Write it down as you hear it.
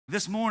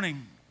This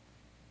morning,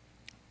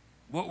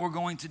 what we're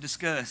going to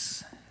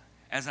discuss,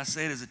 as I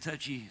said, is a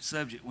touchy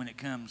subject when it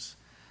comes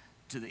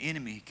to the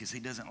enemy, because he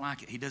doesn't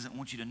like it. He doesn't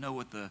want you to know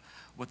what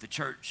the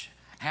church,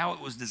 how it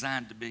was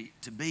designed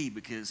to be,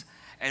 because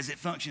as it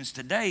functions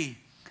today,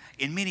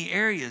 in many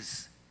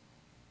areas,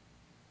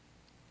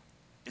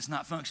 it's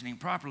not functioning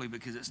properly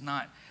because it's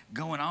not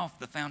going off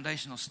the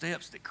foundational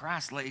steps that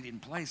Christ laid in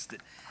place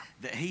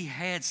that he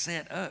had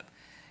set up.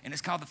 And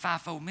it's called the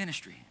Fivefold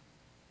ministry.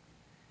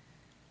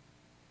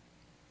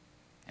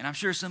 And I'm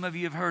sure some of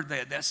you have heard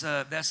that. That's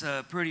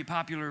a pretty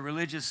popular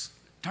religious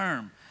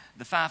term,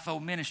 the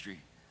Fivefold ministry.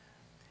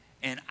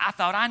 And I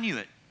thought I knew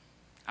it.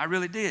 I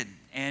really did.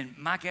 And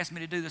Mike asked me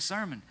to do the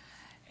sermon.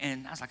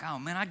 And I was like, oh,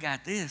 man, I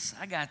got this.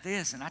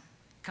 And I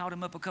called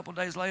him up a couple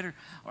days later,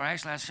 or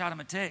actually I shot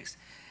him a text.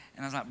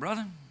 And I was like,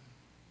 brother,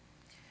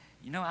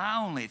 you know,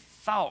 I only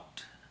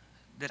thought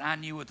that I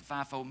knew what the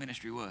Fivefold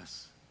ministry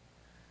was.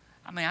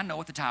 I mean, I know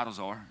what the titles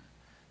are.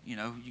 You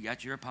know, you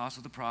got your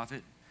apostle, the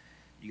prophet.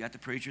 You got the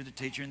preacher, the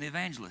teacher, and the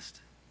evangelist.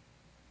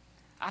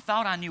 I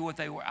thought I knew what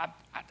they were.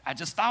 I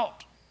just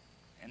thought.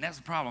 And that's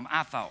the problem.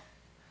 I thought.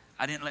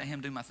 I didn't let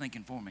him do my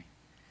thinking for me.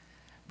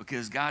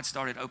 Because God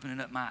started opening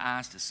up my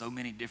eyes to so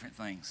many different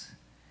things.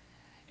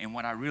 And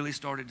what I really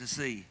started to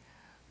see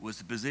was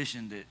the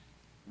position that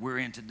we're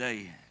in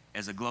today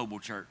as a global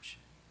church.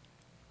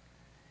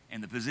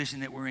 And the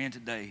position that we're in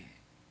today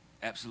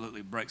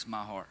absolutely breaks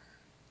my heart.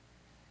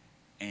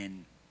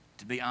 And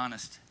to be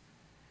honest,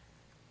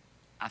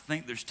 I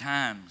think there's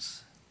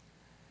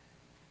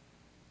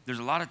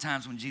a lot of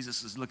times when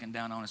Jesus is looking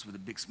down on us with a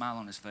big smile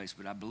on his face,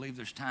 but I believe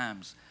there's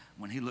times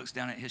when he looks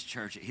down at his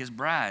church, at his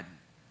bride,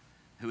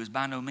 who is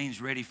by no means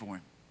ready for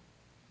him.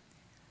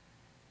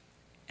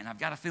 And I've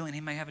got a feeling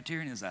he may have a tear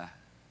in his eye.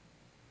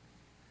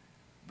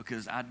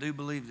 Because I do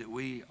believe that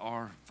we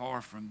are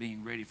far from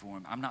being ready for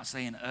him. I'm not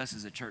saying us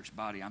as a church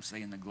body. I'm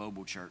saying the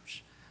global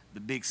church,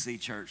 the big C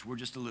church. We're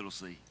just a little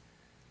C.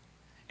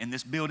 And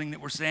this building that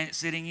we're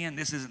sitting in,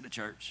 this isn't the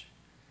church.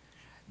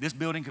 This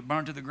building could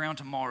burn to the ground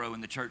tomorrow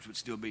and the church would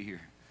still be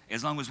here.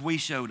 As long as we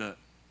showed up,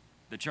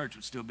 the church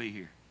would still be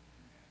here.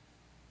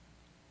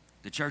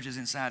 The church is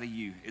inside of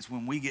you. It's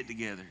when we get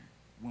together,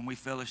 when we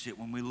fellowship,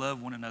 when we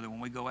love one another, when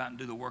we go out and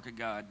do the work of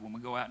God, when we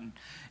go out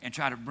and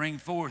try to bring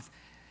forth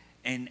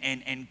and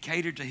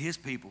cater to his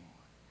people.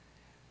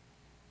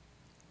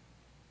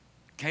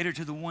 Cater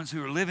to the ones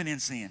who are living in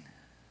sin.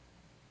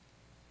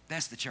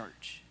 That's the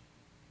church.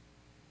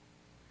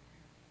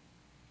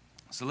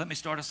 So let me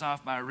start us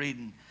off by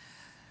reading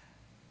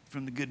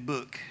from the good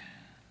book.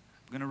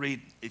 I'm going to read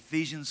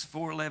Ephesians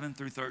 4:11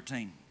 through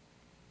 13.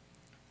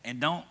 And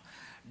don't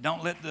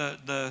let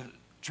the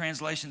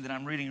translation that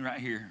I'm reading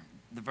right here,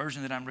 the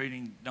version that I'm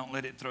reading, don't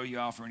let it throw you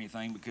off or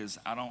anything, because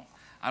I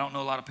don't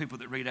know a lot of people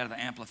that read out of the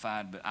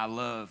Amplified, but I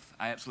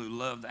absolutely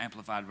love the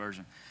Amplified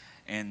version.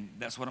 And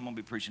that's what I'm going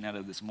to be preaching out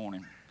of this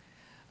morning.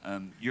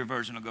 Your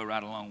version will go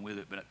right along with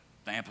it, but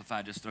the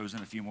Amplified just throws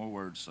in a few more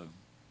words. So,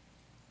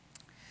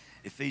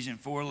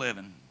 Ephesians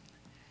 4:11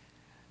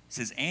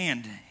 says,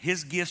 and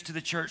his gifts to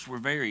the church were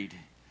varied,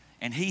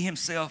 and he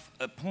himself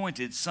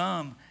appointed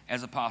some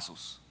as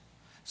apostles,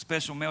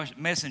 special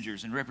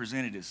messengers and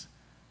representatives,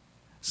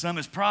 some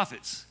as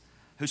prophets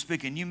who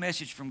speak a new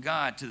message from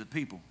God to the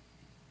people,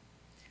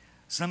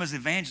 some as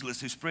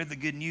evangelists who spread the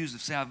good news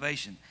of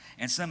salvation,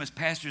 and some as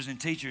pastors and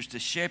teachers to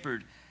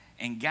shepherd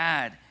and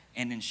guide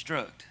and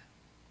instruct.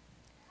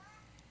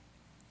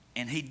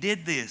 And he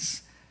did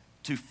this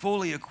to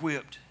fully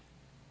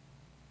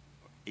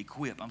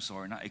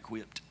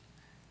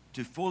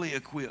to fully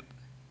equip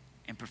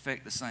and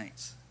perfect the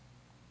saints,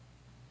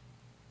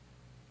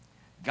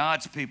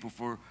 God's people,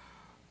 for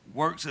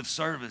works of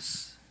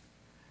service,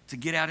 to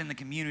get out in the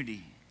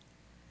community,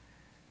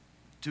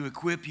 to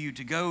equip you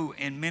to go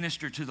and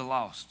minister to the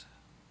lost,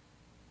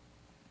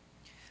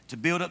 to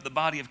build up the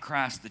body of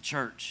Christ, the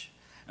church,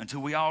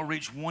 until we all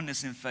reach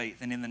oneness in faith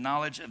and in the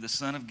knowledge of the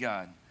Son of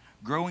God,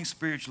 growing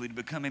spiritually to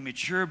become a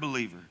mature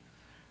believer,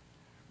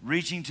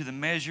 reaching to the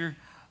measure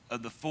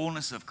of the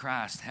fullness of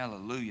Christ,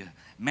 hallelujah,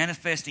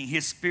 manifesting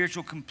his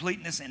spiritual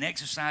completeness and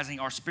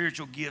exercising our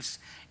spiritual gifts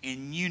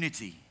in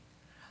unity.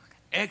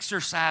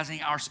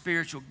 Exercising our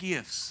spiritual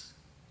gifts.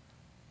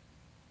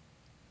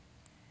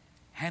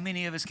 How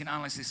many of us can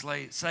honestly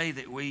say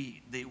that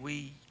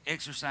we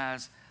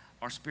exercise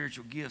our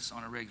spiritual gifts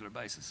on a regular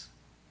basis?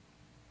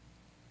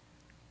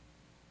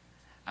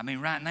 I mean,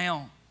 right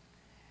now,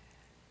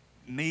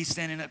 me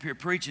standing up here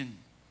preaching,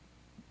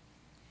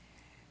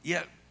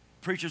 yeah,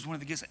 preacher's one of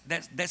the gifts.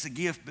 That's a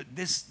gift, but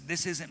this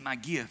isn't my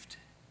gift.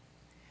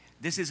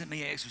 This isn't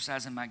me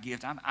exercising my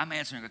gift. I'm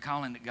answering a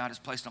calling that God has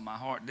placed on my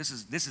heart. This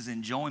is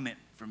enjoyment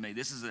for me.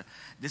 This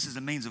is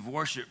a means of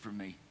worship for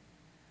me.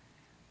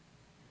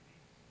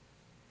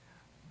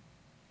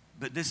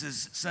 But this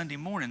is Sunday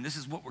morning. This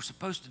is what we're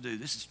supposed to do.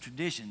 This is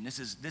tradition. This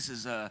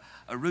is a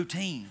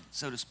routine,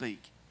 so to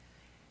speak.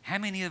 How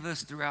many of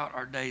us throughout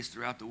our days,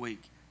 throughout the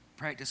week,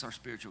 practice our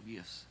spiritual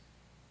gifts?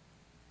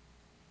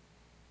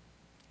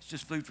 It's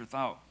just food for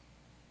thought.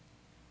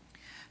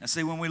 Now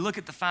see, when we look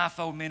at the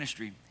fivefold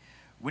ministry,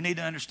 We need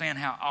to understand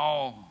how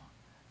all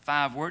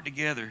five work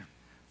together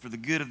for the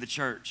good of the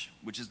church,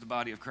 which is the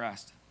body of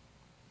Christ.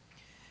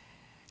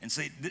 And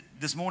see,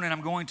 this morning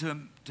I'm going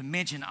to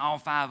mention all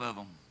five of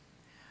them,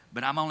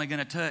 but I'm only going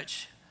to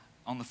touch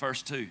on the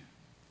first two,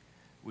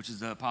 which is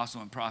the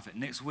apostle and prophet.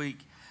 Next week,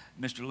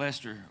 Mr.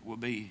 Lester will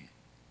be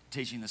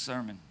teaching the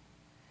sermon,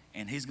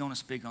 and he's going to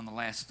speak on the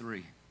last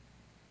three.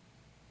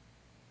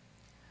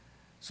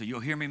 So you'll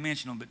hear me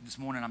mention them, but this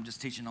morning I'm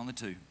just teaching on the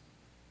two.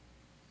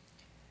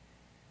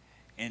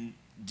 And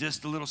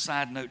just a little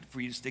side note for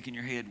you to stick in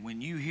your head.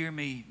 When you hear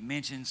me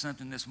mention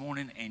something this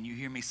morning and you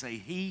hear me say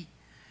he,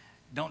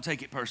 don't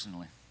take it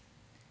personally.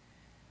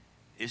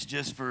 It's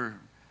just for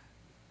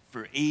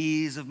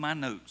ease of my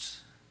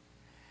notes.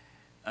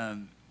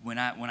 When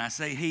I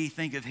say he,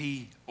 think of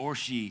he or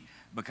she,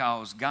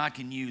 because God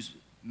can use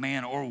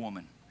man or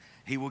woman.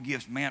 He will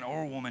give man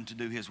or woman to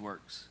do his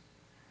works.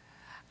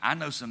 I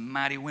know some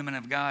mighty women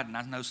of God, and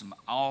I know some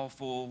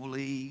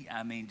awfully,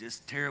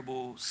 just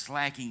terrible,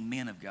 slacking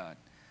men of God.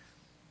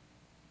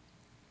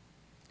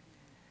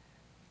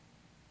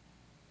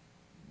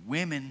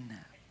 Women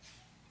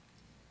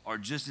are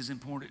just as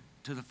important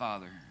to the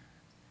Father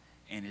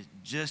and is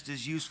just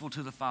as useful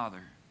to the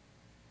Father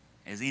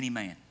as any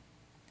man.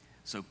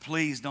 So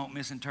please don't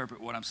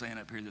misinterpret what I'm saying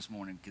up here this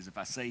morning, because if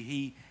I say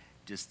he,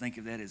 just think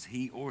of that as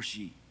he or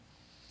she.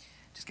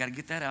 Just got to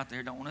get that out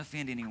there. Don't want to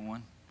offend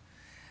anyone.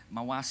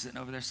 My wife's sitting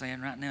over there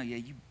saying right now, yeah,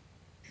 you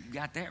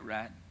got that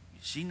right.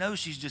 She knows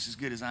she's just as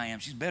good as I am.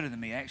 She's better than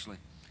me, actually.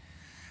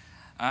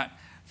 All right.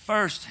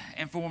 First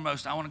and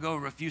foremost, I want to go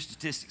over a few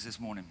statistics this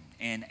morning.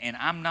 And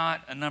I'm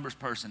not a numbers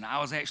person.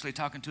 I was actually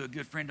talking to a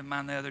good friend of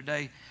mine the other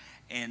day.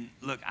 And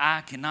look,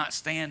 I cannot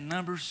stand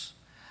numbers.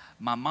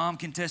 My mom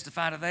can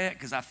testify to that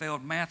because I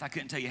failed math. I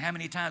couldn't tell you how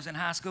many times in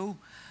high school.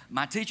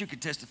 My teacher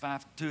could testify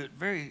to it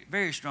very,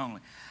 very strongly.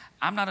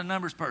 I'm not a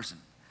numbers person.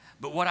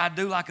 But what I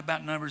do like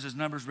about numbers is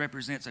numbers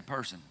represents a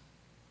person.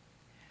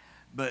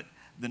 But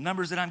the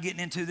numbers that I'm getting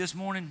into this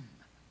morning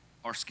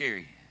are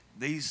scary.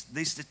 These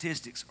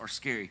statistics are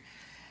scary.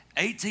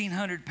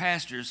 1,800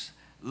 pastors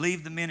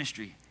leave the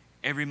ministry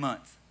every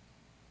month.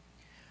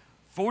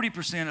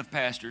 40% of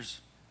pastors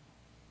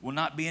will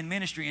not be in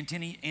ministry in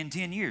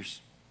 10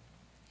 years.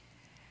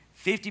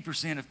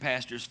 50% of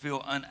pastors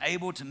feel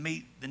unable to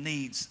meet the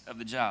needs of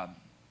the job.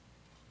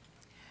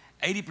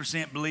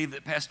 80% believe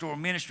that pastoral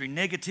ministry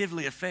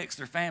negatively affects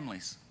their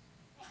families.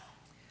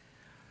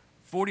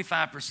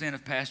 45%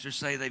 of pastors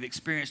say they've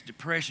experienced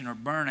depression or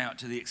burnout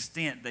to the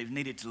extent they've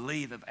needed to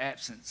leave of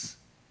absence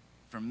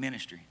from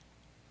ministry.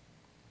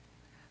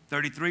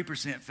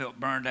 33%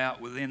 felt burned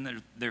out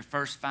within their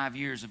first 5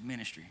 years of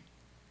ministry.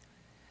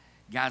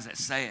 Guys,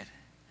 that's sad.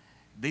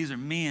 These are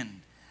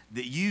men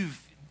that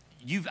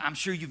I'm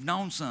sure you've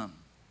known some.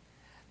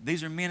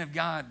 These are men of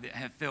God that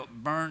have felt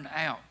burned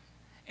out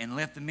and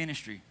left the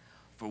ministry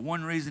for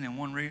one reason and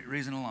one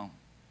reason alone.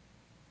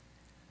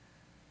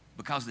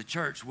 Because the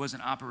church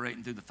wasn't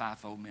operating through the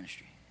fivefold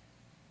ministry.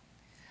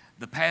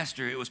 The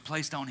pastor, it was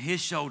placed on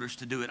his shoulders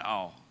to do it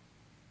all.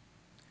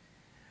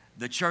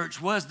 The church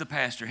was the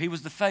pastor. He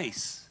was the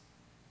face.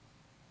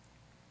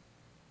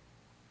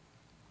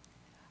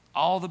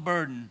 All the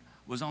burden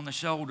was on the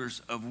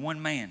shoulders of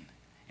one man,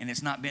 and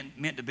it's not been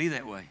meant to be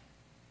that way.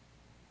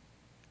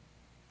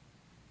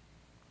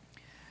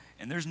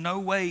 And there's no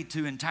way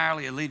to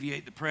entirely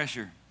alleviate the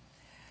pressure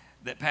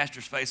that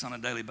pastors face on a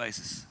daily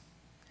basis,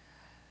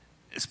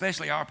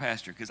 especially our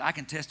pastor, because I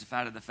can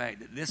testify to the fact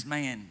that this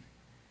man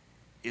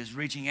is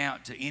reaching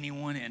out to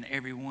anyone and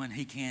everyone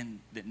he can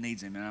that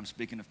needs him, and I'm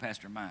speaking of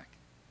Pastor Mike.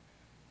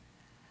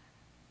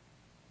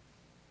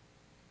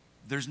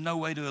 There's no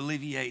way to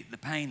alleviate the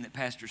pain that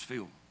pastors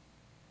feel.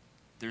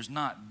 There's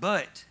not.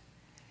 But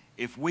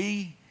if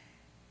we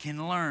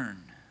can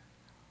learn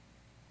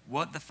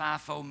what the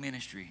fivefold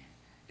ministry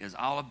is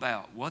all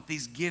about, what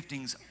these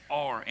giftings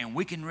are, and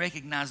we can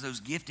recognize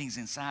those giftings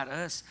inside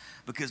us,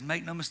 because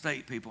make no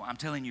mistake, people, I'm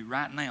telling you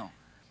right now,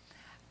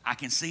 I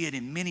can see it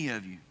in many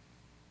of you.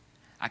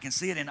 I can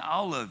see it in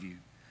all of you,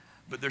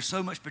 but there's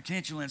so much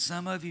potential in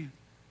some of you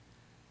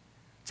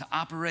to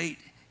operate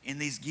in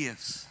these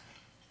gifts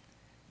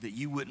that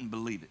you wouldn't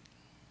believe it.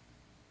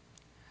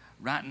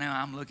 Right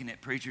now, I'm looking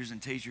at preachers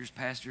and teachers,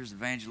 pastors,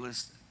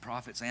 evangelists,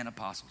 prophets, and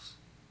apostles.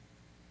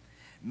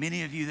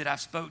 Many of you that I've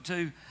spoke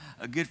to,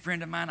 a good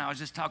friend of mine I was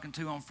just talking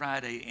to on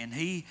Friday, and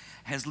he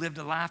has lived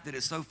a life that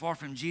is so far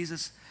from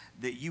Jesus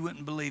that you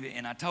wouldn't believe it.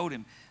 And I told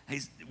him,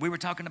 we were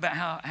talking about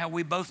how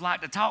we both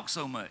like to talk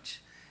so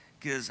much.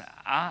 Because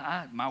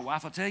my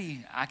wife will tell you,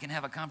 I can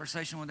have a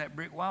conversation with that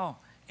brick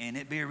wall, and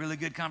it'd be a really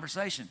good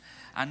conversation.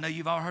 I know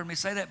you've all heard me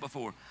say that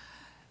before.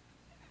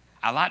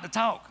 I like to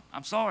talk.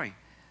 I'm sorry.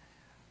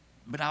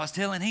 But I was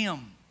telling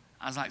him,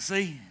 I was like,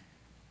 see,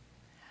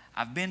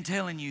 I've been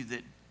telling you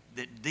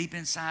that deep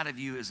inside of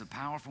you is a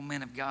powerful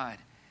man of God.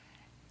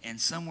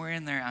 And somewhere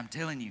in there, I'm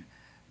telling you,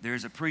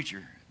 there's a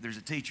preacher, there's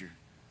a teacher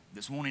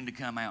that's wanting to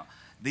come out.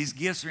 These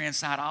gifts are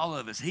inside all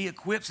of us. He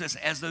equips us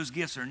as those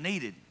gifts are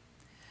needed.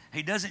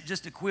 He doesn't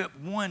just equip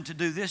one to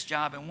do this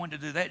job and one to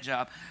do that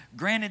job.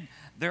 Granted,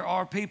 there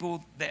are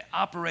people that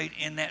operate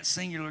in that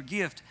singular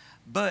gift,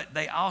 but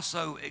they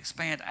also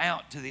expand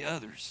out to the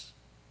others.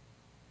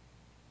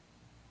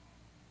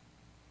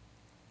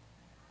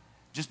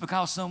 Just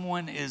because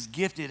someone is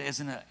gifted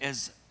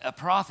as a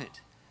prophet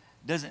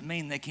doesn't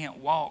mean they can't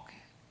walk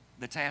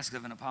the task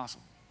of an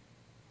apostle.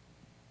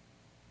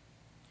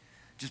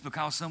 Just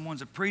because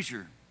someone's a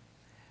preacher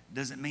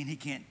doesn't mean he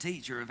can't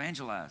teach or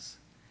evangelize.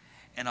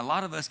 And a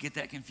lot of us get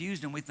that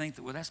confused and we think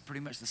that, well, that's pretty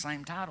much the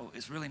same title.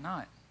 It's really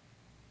not.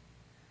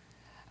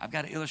 I've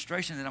got an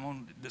illustration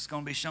that's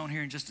going to be shown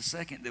here in just a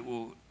second that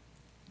will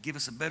give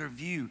us a better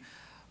view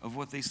of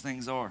what these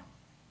things are.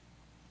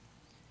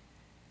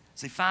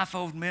 See,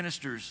 fivefold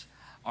ministers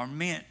are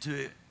meant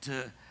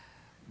to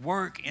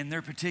work in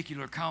their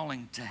particular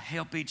calling to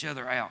help each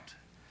other out.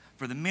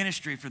 For the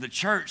ministry, for the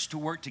church to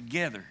work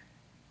together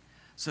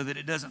so that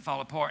it doesn't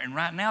fall apart. And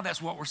right now,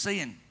 that's what we're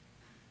seeing.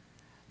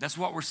 That's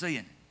what we're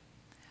seeing.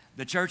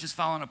 The church is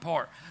falling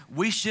apart.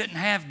 We shouldn't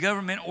have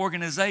government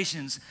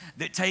organizations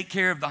that take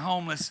care of the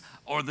homeless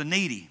or the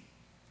needy.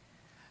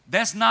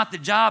 That's not the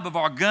job of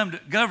our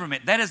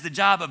government. That is the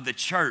job of the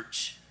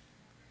church.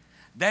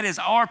 That is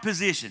our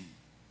position.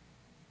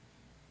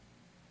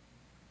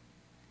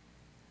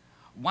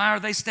 Why are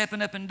they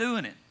stepping up and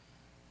doing it?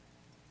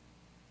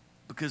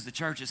 Because the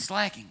church is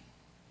slacking.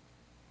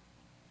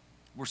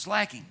 We're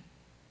slacking.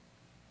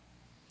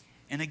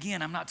 And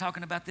again, I'm not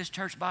talking about this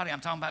church body. I'm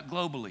talking about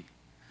globally.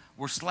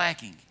 We're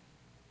slacking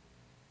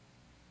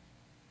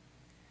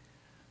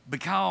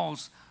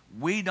because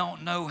we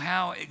don't know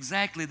how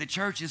exactly the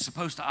church is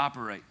supposed to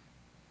operate.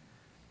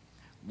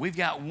 We've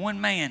got one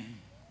man,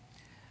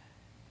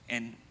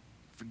 and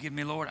forgive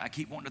me, Lord, I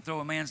keep wanting to throw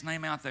a man's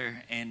name out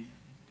there, and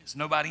it's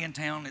nobody in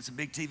town. It's a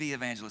big TV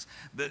evangelist.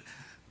 But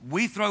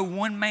we throw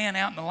one man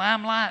out in the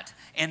limelight,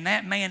 and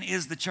that man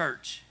is the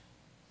church.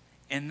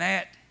 And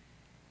that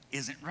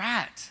isn't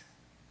right.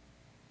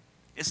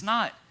 It's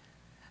not.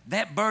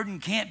 That burden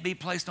can't be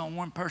placed on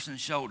one person's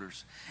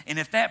shoulders. And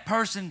if that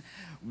person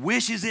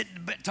wishes it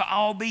to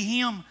all be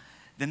him,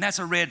 then that's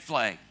a red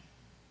flag.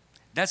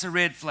 That's a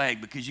red flag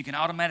because you can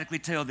automatically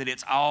tell that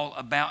it's all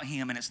about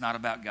him and it's not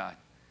about God.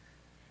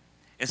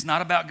 It's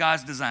not about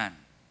God's design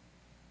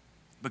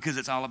because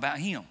it's all about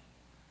him.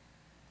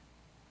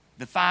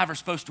 The five are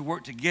supposed to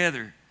work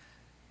together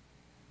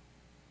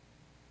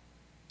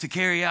to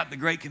carry out the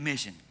Great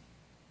Commission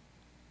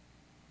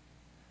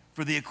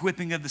for the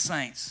equipping of the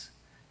saints,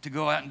 to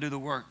go out and do the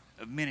work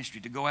of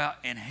ministry, to go out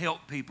and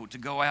help people, to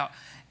go out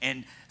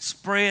and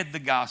spread the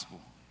gospel.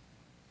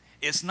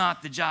 It's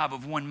not the job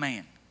of one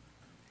man.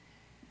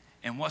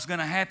 And what's going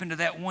to happen to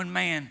that one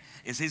man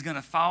is he's going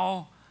to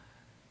fall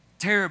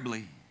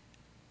terribly.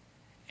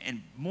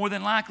 And more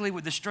than likely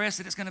with the stress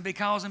that it's going to be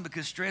causing,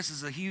 because stress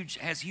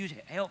has huge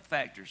health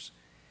factors,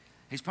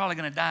 he's probably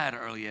going to die at an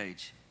early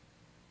age.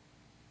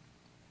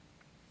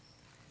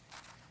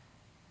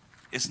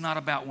 It's not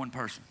about one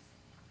person.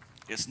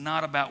 It's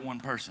not about one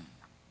person.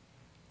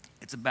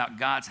 It's about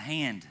God's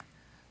hand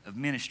of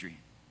ministry.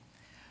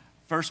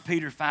 1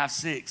 Peter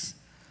 5:6.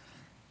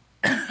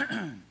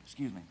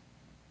 Excuse me.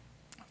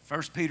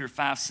 1 Peter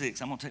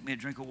 5:6. I'm going to take me a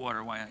drink of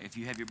water if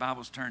you have your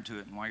Bibles, turn to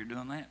it. And while you're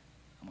doing that,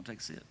 I'm going to take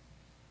a sip.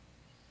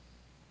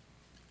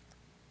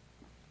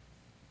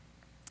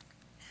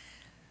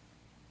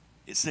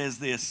 It says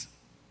this,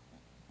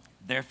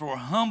 therefore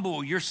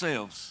humble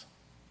yourselves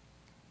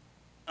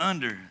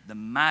under the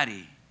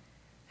mighty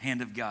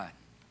hand of God.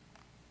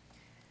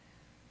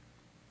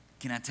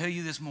 Can I tell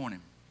you this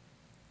morning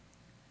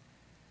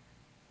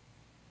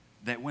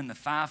that when the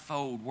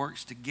fivefold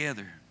works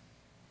together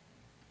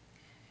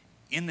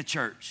in the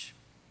church,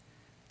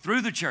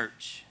 through the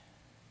church,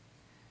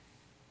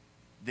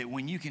 that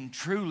when you can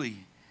truly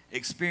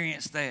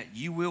experience that,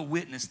 you will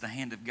witness the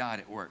hand of God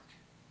at work.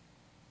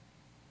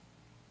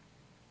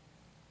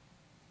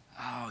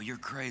 Oh, you're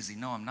crazy.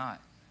 No, I'm not.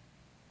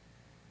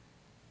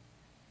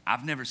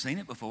 I've never seen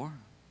it before.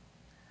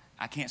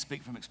 I can't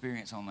speak from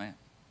experience on that.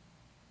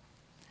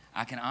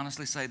 I can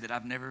honestly say that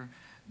I've never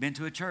been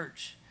to a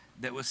church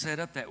that was set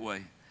up that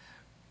way.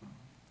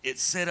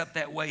 It's set up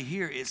that way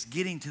here. It's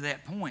getting to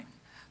that point.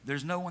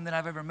 There's no one that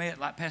I've ever met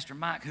like Pastor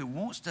Mike who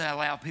wants to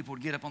allow people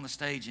to get up on the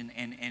stage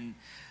and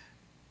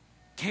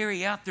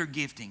carry out their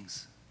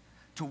giftings,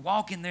 to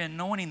walk in the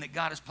anointing that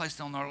God has placed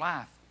on their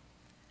life.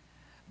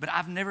 But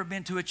I've never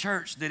been to a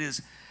church that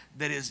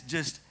is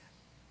just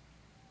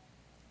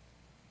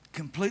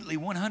completely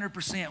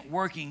 100%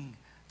 working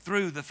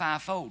through the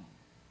fivefold.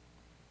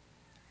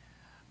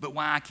 But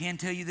why I can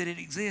tell you that it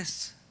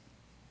exists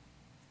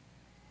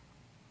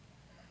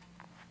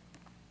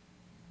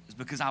is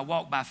because I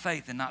walk by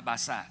faith and not by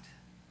sight.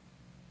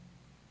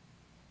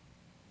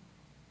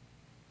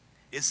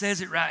 It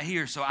says it right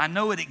here, so I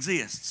know it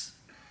exists.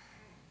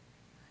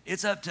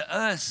 It's up to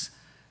us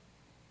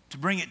to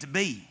bring it to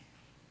be.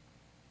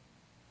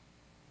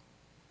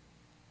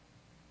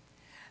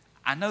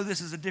 I know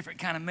this is a different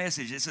kind of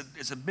message. It's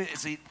a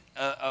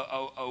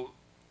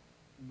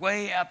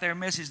way out there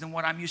message than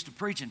what I'm used to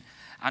preaching.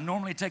 I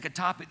normally take a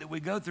topic that we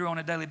go through on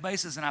a daily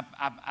basis, and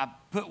I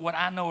put what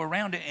I know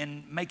around it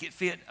and make it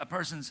fit a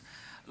person's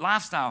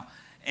lifestyle.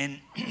 And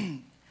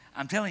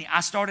I'm telling you,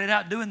 I started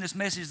out doing this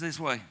message this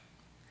way.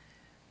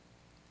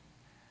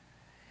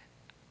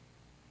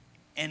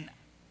 And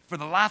for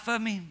the life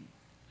of me,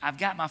 I've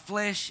got my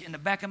flesh in the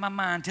back of my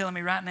mind telling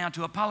me right now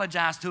to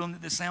apologize to them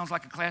that this sounds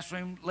like a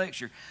classroom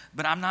lecture.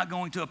 But I'm not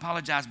going to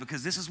apologize,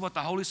 because this is what the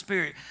Holy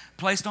Spirit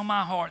placed on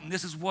my heart. And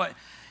this is what,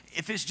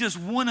 if it's just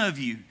one of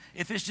you,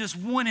 if it's just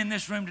one in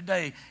this room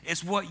today,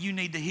 it's what you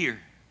need to hear.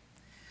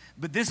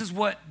 But this is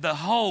what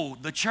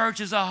the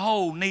church as a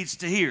whole needs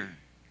to hear.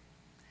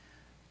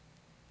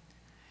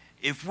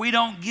 If we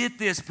don't get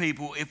this,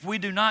 people, if we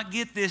do not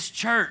get this,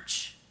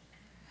 church,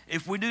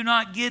 if we do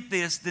not get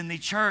this, then the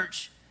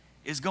church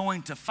is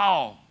going to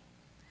fall.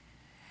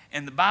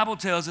 And the Bible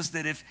tells us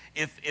that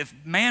if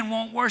man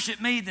won't worship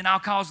me, then I'll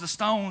cause the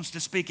stones to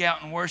speak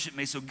out and worship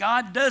me. So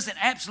God doesn't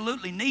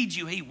absolutely need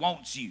you. He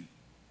wants you.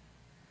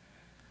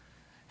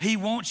 He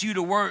wants you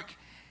to work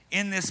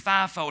in this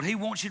fivefold. He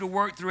wants you to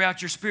work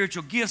throughout your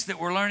spiritual gifts that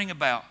we're learning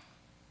about.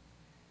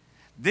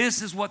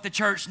 This is what the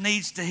church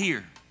needs to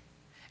hear.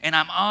 And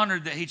I'm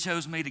honored that He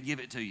chose me to give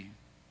it to you,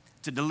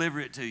 to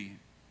deliver it to you.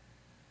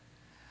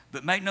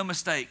 But make no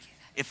mistake,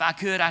 if I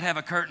could, I'd have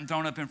a curtain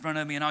thrown up in front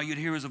of me and all you'd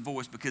hear is a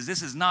voice, because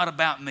this is not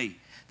about me.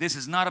 This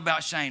is not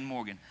about Shane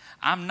Morgan.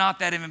 I'm not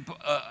that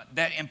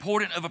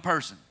important of a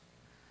person.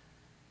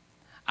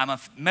 I'm a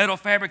metal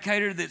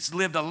fabricator that's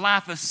lived a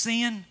life of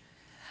sin.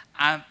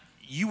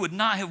 You would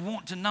not have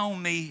wanted to know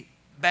me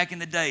back in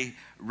the day.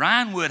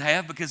 Ryan would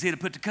have, because he'd have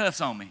put the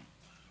cuffs on me.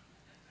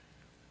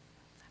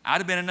 I'd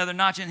have been another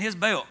notch in his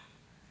belt.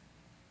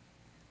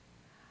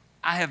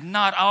 I have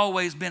not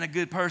always been a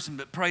good person,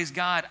 but praise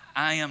God,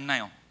 I am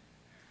now.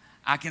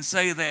 I can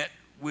say that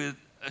with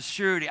a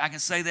surety. I can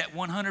say that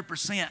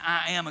 100%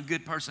 I am a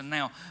good person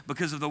now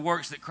because of the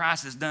works that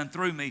Christ has done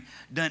through me,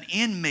 done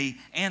in me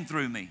and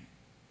through me.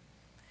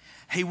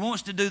 He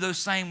wants to do those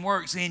same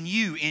works in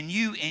you,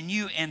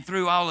 and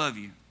through all of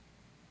you.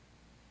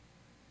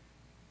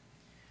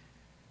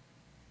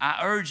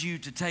 I urge you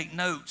to take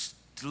notes,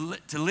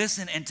 to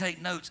listen and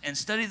take notes and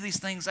study these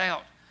things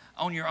out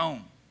on your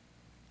own.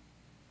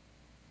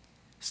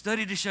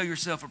 Study to show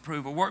yourself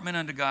approved, a workman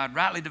unto God,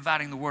 rightly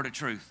dividing the word of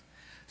truth.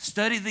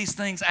 Study these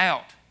things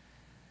out,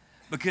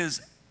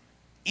 because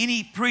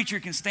any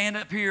preacher can stand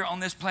up here on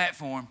this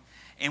platform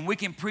and we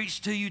can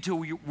preach to you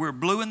till we're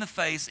blue in the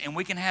face, and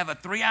we can have a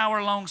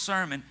 3-hour-long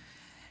sermon,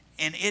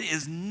 and it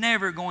is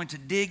never going to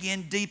dig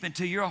in deep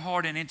into your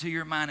heart and into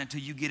your mind until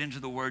you get into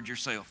the Word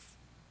yourself.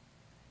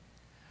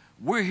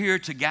 We're here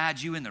to guide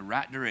you in the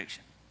right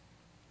direction.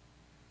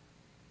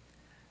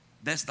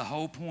 That's the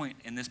whole point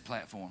in this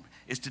platform,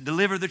 is to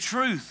deliver the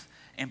truth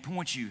and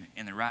point you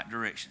in the right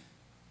direction.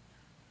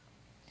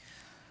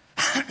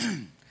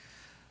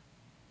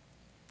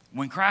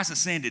 When Christ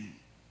ascended,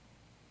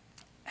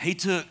 He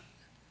took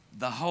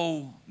the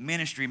whole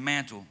ministry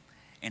mantle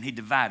and He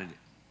divided it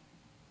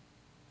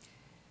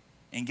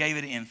and gave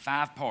it in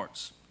 5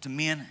 parts to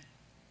men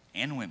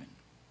and women.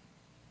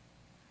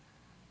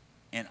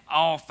 And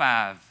all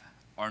 5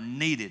 are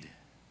needed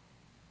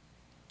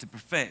to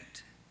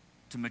perfect,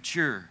 to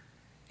mature,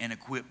 and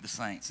equip the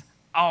saints.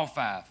 All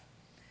 5.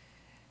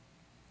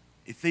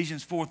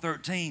 Ephesians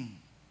 4:13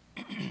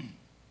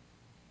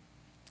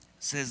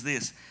 says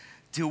this: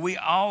 till we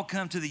all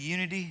come to the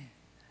unity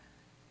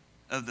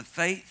of the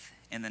faith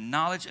and the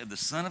knowledge of the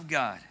Son of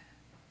God,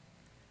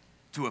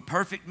 to a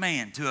perfect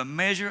man, to a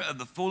measure of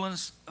the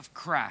fullness of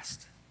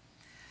Christ.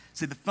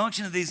 See, the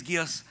function of these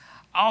gifts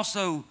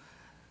also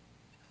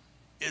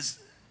is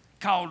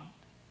called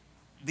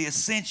the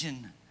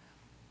ascension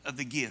of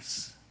the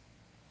gifts.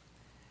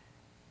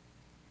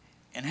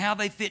 And how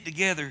they fit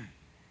together,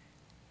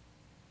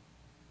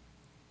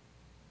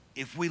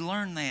 if we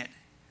learn that,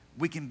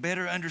 we can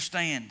better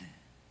understand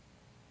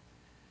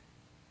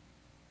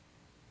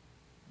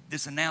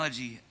this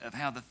analogy of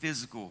how the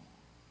physical,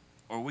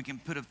 or we can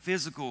put a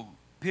physical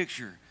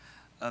picture,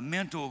 a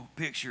mental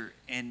picture,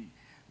 and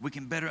we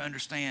can better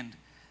understand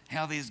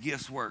how these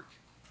gifts work.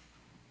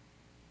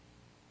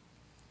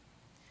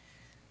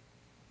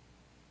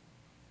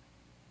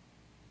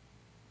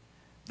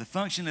 The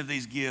function of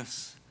these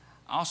gifts,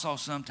 also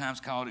sometimes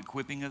called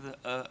equipping of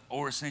the,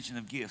 or ascension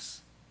of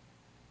gifts.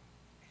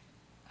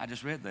 I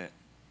just read that.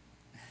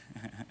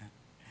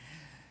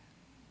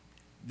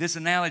 This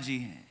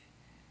analogy,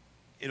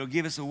 it'll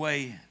give us a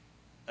way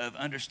of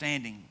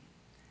understanding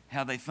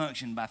how they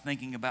function by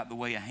thinking about the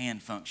way a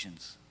hand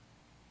functions.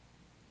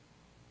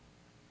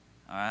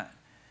 All right?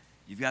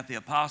 You've got the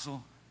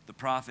apostle, the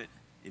prophet,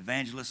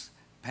 evangelist,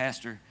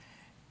 pastor,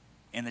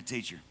 and the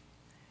teacher.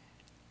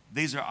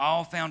 These are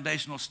all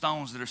foundational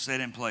stones that are set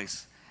in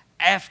place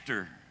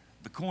after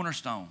the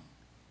cornerstone,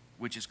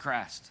 which is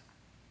Christ.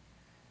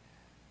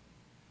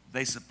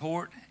 They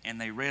support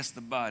and they rest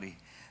the body.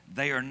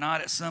 They are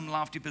not at some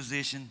lofty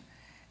position,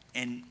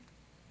 and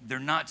they're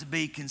not to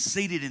be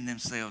conceited in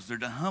themselves. They're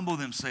to humble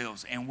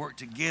themselves and work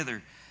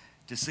together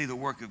to see the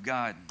work of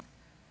God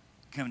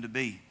come to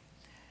be.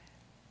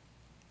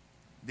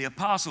 The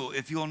apostle,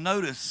 if you'll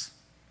notice,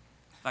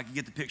 if I can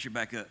get the picture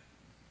back up.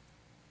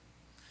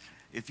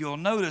 If you'll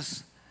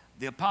notice,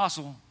 the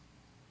apostle,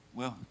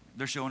 well,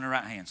 they're showing their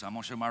right hand, so I'm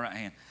going to show my right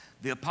hand.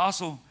 The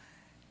apostle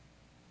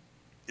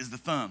is the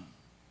thumb.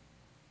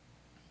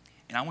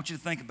 And I want you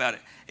to think about it.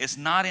 It's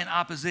not in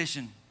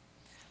opposition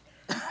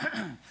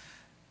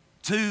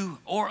to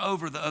or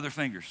over the other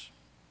fingers.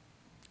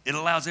 It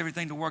allows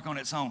everything to work on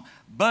its own,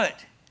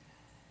 but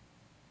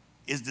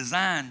is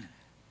designed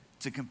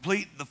to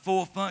complete the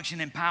full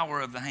function and power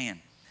of the hand.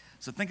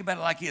 So think about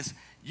it like this.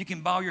 You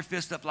can ball your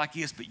fist up like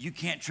this, but you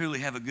can't truly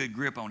have a good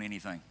grip on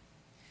anything.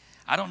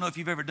 I don't know if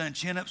you've ever done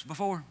chin-ups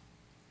before,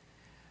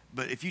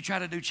 but if you try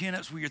to do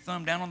chin-ups with your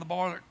thumb down on the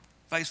bar,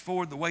 face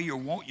forward the way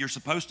you're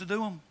supposed to do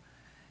them,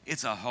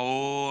 it's a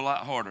whole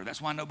lot harder.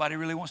 That's why nobody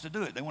really wants to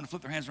do it. They want to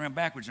flip their hands around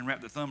backwards and wrap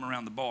their thumb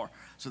around the bar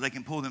so they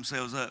can pull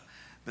themselves up.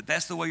 But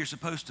that's the way you're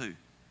supposed to.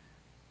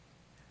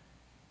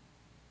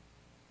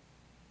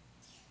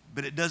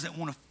 But it doesn't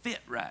want to fit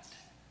right.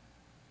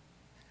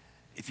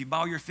 If you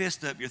ball your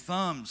fist up, your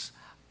thumbs,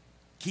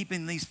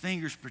 keeping these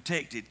fingers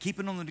protected,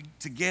 keeping them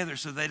together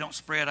so they don't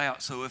spread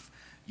out. So if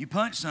you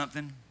punch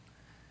something,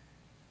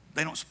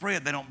 they don't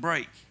spread, they don't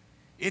break.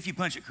 If you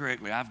punch it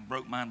correctly. I've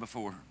broke mine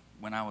before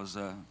when I was,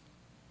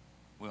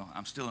 well,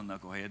 I'm still a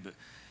knucklehead, but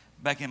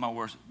back in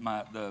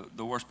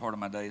the worst part of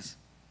my days.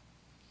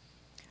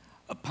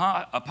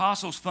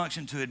 Apostles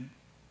function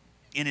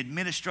in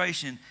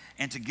administration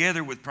and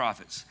together with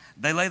prophets.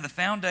 They lay the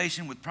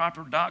foundation with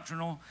proper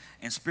doctrinal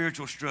and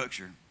spiritual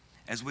structure,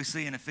 as we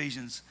see in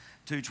Ephesians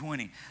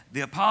 2:20.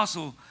 The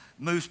apostle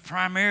moves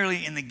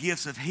primarily in the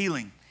gifts of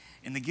healing,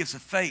 in the gifts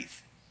of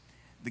faith,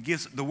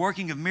 the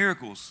working of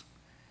miracles,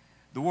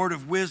 the word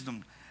of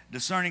wisdom,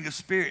 discerning of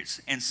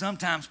spirits, and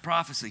sometimes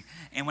prophecy.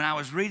 And when I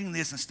was reading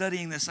this and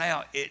studying this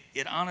out,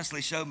 it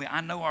honestly showed me,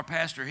 I know our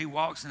pastor, he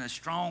walks in a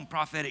strong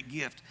prophetic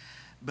gift,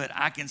 but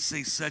I can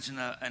see such an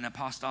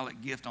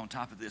apostolic gift on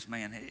top of this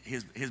man.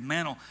 His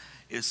mantle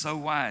is so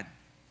wide.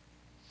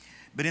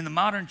 But in the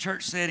modern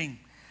church setting,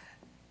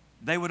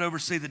 they would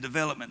oversee the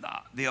development.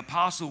 The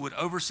apostle would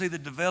oversee the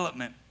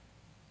development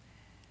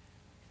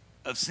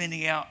of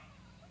sending out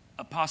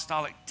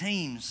apostolic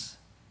teams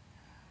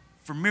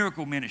for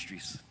miracle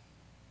ministries.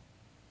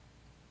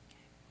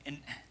 And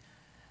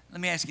let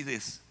me ask you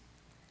this.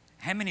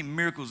 How many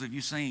miracles have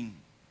you seen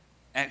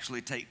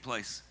actually take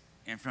place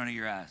in front of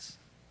your eyes?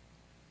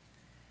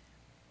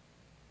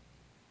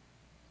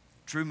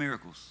 True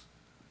miracles.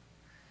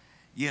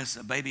 Yes,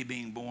 a baby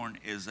being born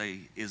is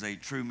a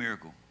true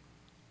miracle.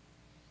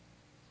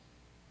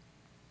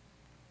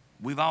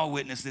 We've all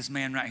witnessed this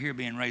man right here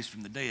being raised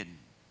from the dead.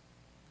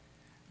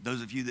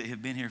 Those of you that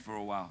have been here for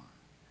a while.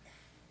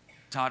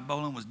 Todd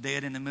Boland was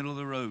dead in the middle of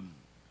the road,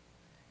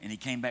 and he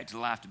came back to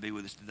life to be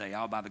with us today,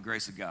 all by the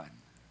grace of God.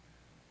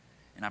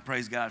 And I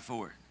praise God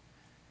for it.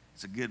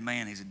 It's a good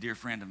man. He's a dear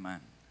friend of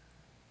mine.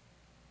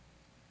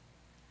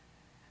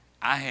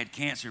 I had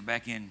cancer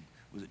back in,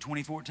 was it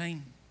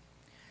 2014?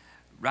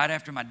 Right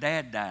after my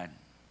dad died.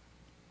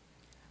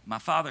 My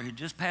father had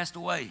just passed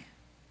away.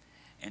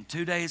 And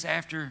 2 days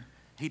after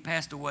he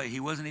passed away, he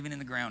wasn't even in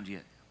the ground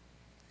yet.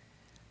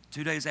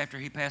 2 days after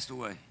he passed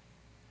away,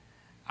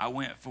 I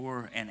went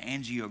for an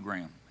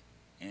angiogram.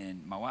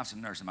 And my wife's a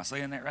nurse. Am I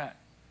saying that right?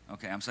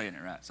 Okay, I'm saying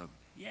it right. So,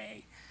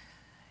 yay.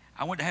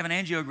 I went to have an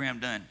angiogram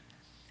done,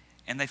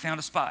 and they found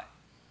a spot.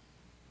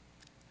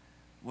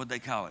 What'd they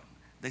call it?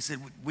 They said,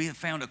 we have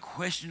found a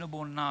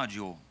questionable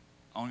nodule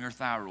on your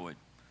thyroid.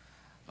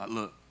 Like,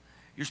 look,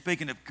 you're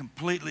speaking of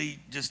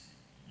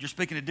you're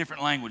speaking a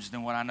different language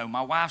than what I know.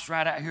 My wife's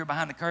right out here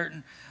behind the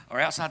curtain or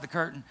outside the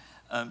curtain.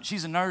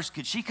 She's a nurse.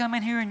 Could she come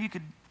in here and you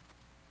could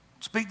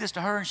speak this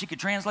to her and she could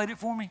translate it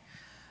for me?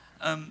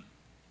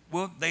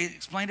 Well, they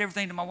explained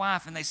everything to my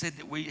wife, and they said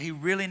that he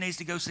really needs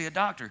to go see a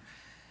doctor.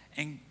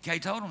 And Kay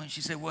told him, and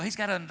she said, well, he's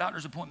got a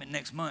doctor's appointment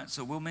next month,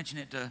 so we'll mention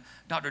it to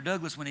Dr.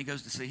 Douglas when he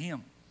goes to see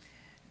him.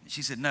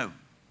 She said, no,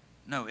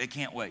 it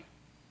can't wait.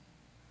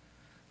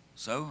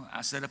 So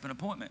I set up an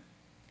appointment,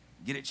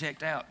 get it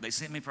checked out. They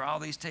sent me for all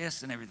these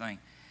tests and everything.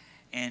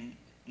 And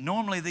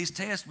normally these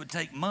tests would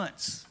take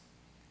months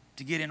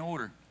to get in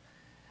order.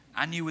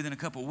 I knew within a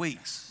couple of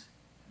weeks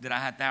that I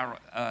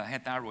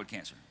had thyroid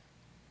cancer.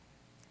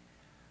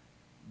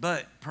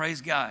 But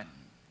praise God,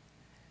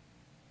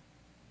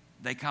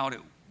 they caught it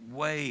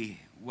way,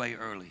 way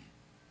early.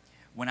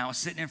 When I was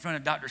sitting in front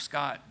of Dr.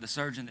 Scott, the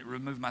surgeon that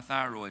removed my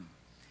thyroid,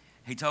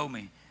 he told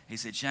me, he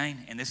said,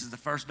 Shane, and this is the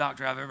first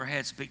doctor I've ever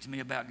had speak to me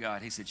about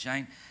God. He said,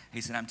 Shane, he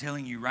said, I'm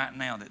telling you right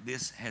now that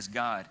this has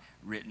God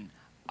written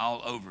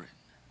all over it.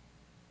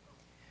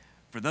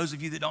 For those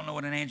of you that don't know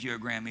what an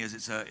angiogram is,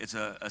 it's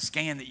a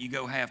scan that you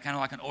go have, kind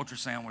of like an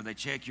ultrasound, where they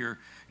check your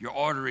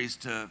arteries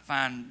to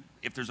find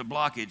if there's a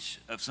blockage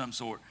of some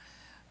sort.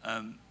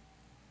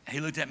 He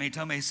looked at me and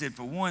told me, he said,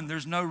 for one,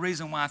 there's no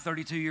reason why a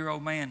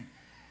 32-year-old man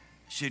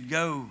should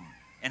go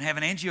and have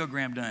an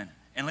angiogram done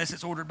unless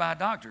it's ordered by a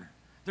doctor.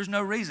 There's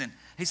no reason.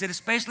 He said,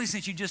 especially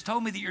since you just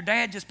told me that your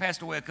dad just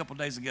passed away a couple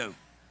days ago.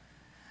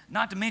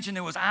 Not to mention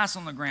there was ice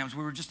on the grounds.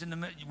 We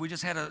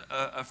just had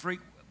a freak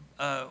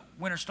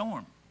winter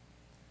storm.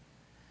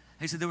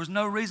 He said there was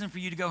no reason for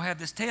you to go have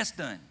this test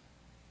done.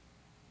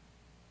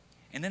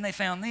 And then they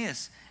found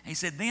this. He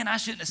said, then I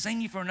shouldn't have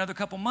seen you for another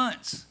couple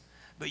months,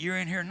 but you're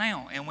in here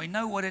now, and we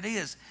know what it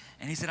is.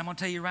 And he said, I'm going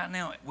to tell you right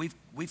now,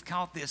 we've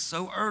caught this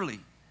so early.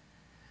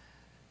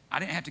 I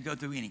didn't have to go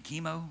through any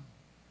chemo.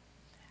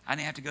 I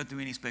didn't have to go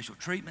through any special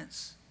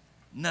treatments,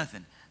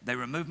 nothing. They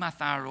removed my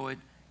thyroid.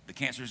 The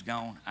cancer's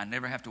gone. I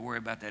never have to worry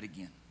about that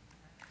again.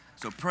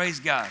 So praise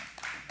God.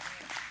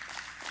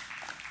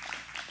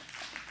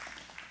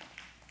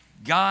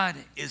 God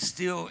is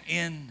still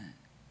in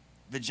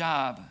the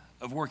job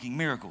of working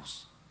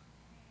miracles.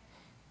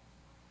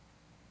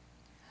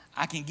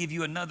 I can give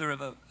you another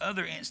of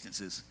other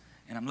instances,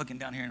 and I'm looking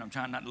down here and I'm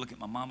trying not to look at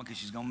my mama because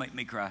she's going to make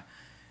me cry.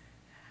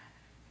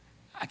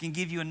 I can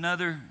give you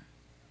another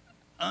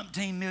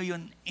umpteen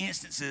million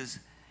instances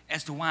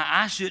as to why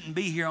I shouldn't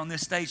be here on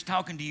this stage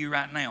talking to you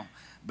right now.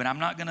 But I'm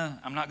not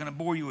gonna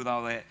bore you with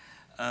all that.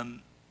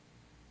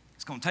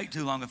 It's gonna take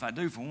too long if I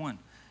do, for one.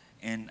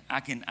 And I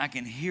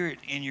can hear it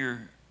in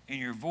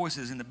your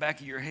voices in the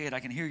back of your head.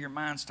 I can hear your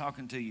minds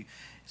talking to you,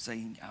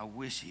 saying, I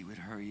wish he would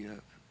hurry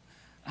up.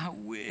 I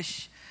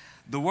wish.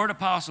 The word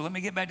apostle, let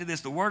me get back to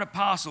this. The word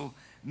apostle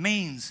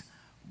means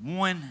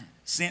one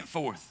sent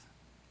forth.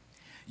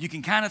 You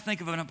can kind of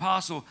think of an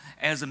apostle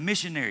as a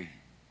missionary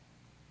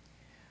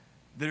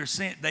that are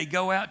sent. They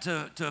go out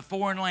to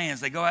foreign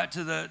lands. They go out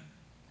to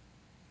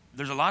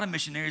there's a lot of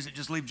missionaries that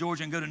just leave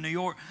Georgia and go to New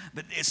York,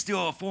 but it's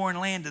still a foreign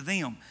land to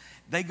them.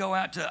 They go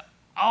out to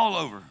all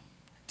over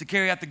to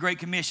carry out the Great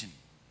Commission.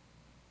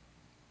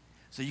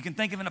 So you can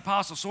think of an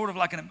apostle sort of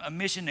like a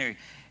missionary.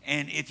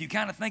 And if you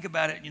kind of think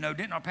about it,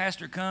 didn't our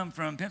pastor come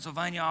from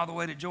Pennsylvania all the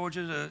way to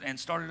Georgia and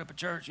started up a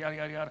church, yada,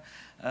 yada,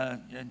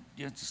 yada.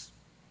 Just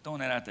throwing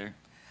that out there.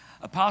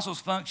 Apostles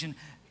function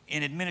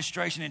in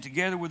administration, and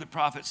together with the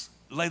prophets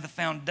lay the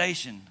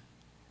foundation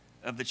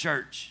of the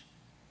church.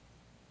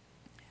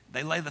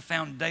 They lay the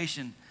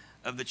foundation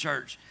of the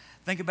church.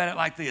 Think about it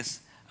like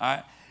this. All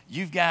right,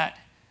 you've got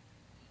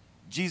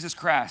Jesus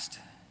Christ.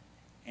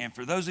 And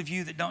for those of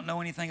you that don't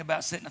know anything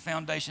about setting a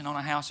foundation on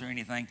a house or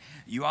anything,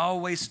 you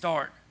always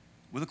start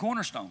with a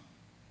cornerstone.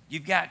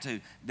 You've got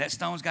to. That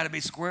stone's got to be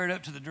squared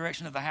up to the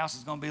direction of the house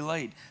is going to be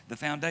laid. The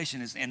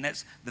foundation is, and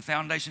the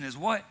foundation is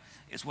what?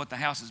 It's what the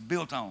house is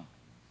built on.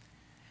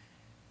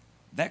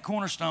 That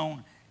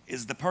cornerstone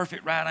is the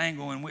perfect right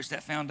angle in which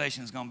that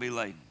foundation is going to be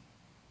laid.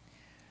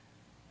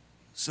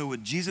 So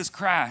with Jesus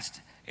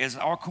Christ as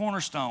our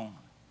cornerstone,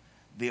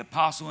 the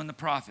apostle and the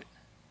prophet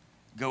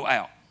go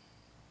out.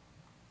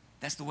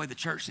 That's the way the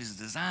church is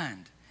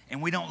designed.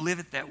 And we don't live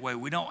it that way.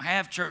 We don't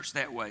have church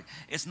that way.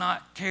 It's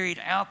not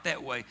carried out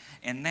that way.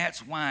 And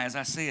that's why, as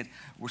I said,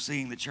 we're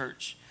seeing the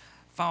church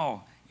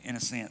fall in a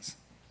sense.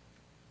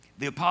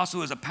 The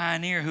apostle is a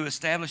pioneer who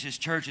establishes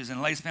churches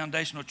and lays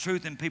foundational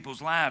truth in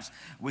people's lives.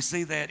 We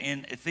see that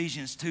in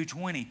Ephesians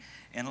 2:20.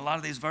 And a lot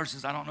of these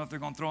verses, I don't know if they're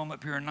going to throw them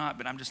up here or not,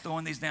 but I'm just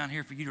throwing these down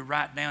here for you to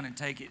write down and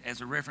take it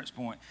as a reference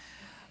point.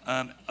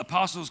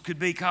 Apostles could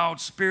be called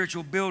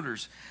spiritual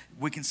builders.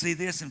 We can see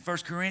this in 1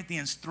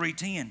 Corinthians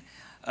 3:10.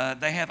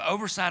 They have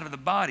oversight of the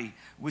body.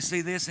 We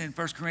see this in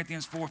 1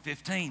 Corinthians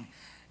 4:15.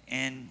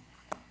 And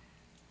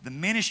the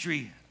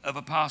ministry of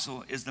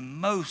apostle is the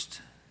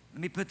most,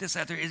 let me put this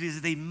out there, it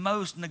is the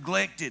most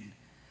neglected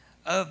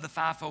of the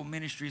fivefold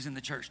ministries in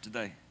the church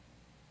today.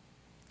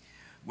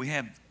 We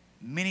have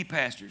many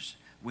pastors,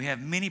 we have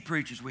many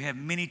preachers, we have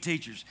many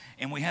teachers,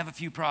 and we have a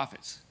few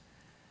prophets,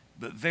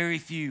 but very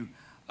few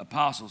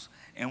apostles.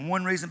 And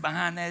one reason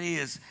behind that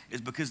is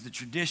because the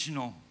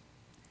traditional,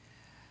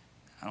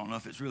 I don't know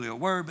if it's really a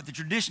word, but the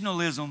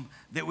traditionalism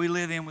that we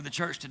live in with the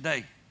church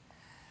today,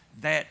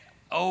 that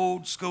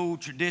old school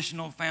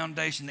traditional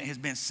foundation that has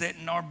been set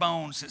in our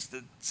bones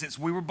since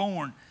we were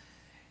born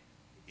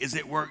is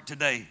at work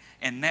today.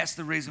 And that's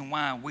the reason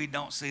why we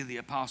don't see the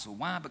apostle.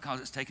 Why? Because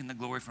it's taking the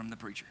glory from the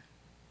preacher.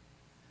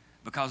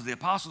 Because the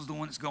apostle is the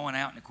one that's going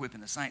out and equipping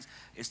the saints.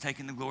 It's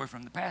taking the glory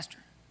from the pastor.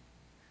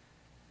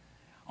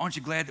 Aren't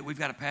you glad that we've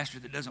got a pastor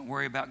that doesn't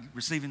worry about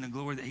receiving the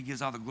glory, that he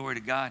gives all the glory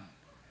to God?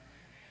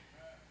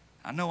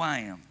 I know I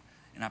am,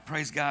 and I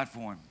praise God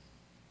for him.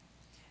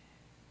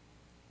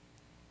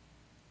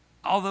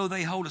 Although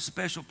they hold a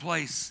special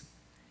place,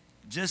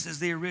 just as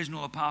the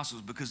original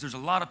apostles, because there's a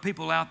lot of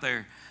people out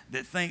there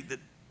that think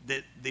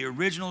that the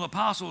original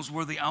apostles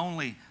were the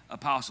only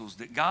apostles,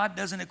 that God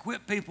doesn't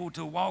equip people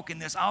to walk in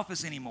this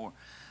office anymore.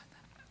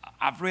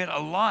 I've read a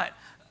lot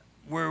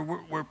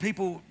where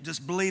people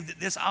just believe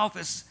that this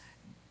office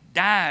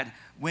died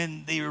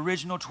when the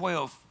original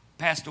 12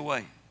 passed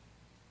away.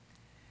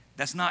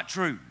 That's not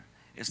true.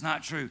 It's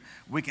not true.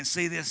 We can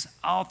see this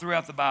all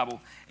throughout the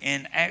Bible.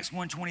 In Acts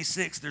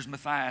 1:26, there's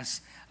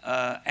Matthias.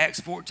 Acts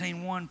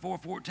 14:1,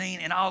 4:14,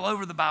 and all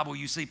over the Bible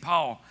you see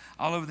Paul,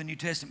 all over the New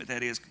Testament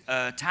that is.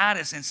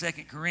 Titus in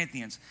 2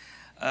 Corinthians.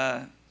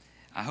 I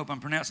hope I'm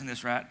pronouncing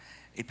this right.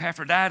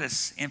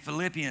 Epaphroditus in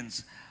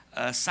Philippians.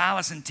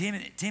 Silas and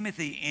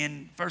Timothy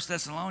in 1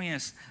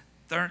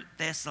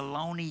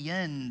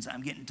 Thessalonians.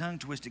 I'm getting tongue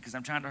twisted because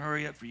I'm trying to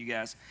hurry up for you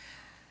guys.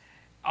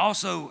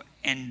 Also,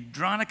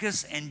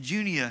 Andronicus and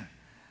Junia,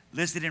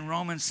 listed in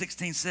Romans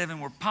 16:7,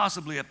 were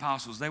possibly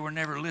apostles. They were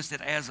never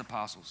listed as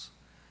apostles.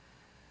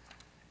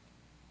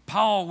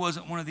 Paul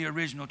wasn't one of the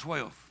original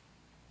 12.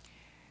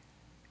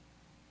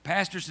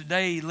 Pastors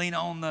today lean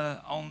on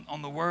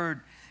the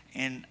word,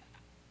 and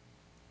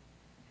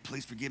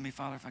please forgive me,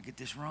 Father, if I get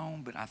this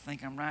wrong, but I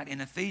think I'm right. In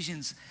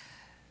Ephesians,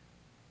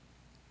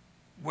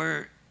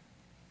 where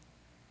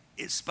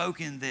it's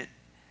spoken that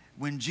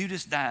when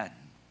Judas died,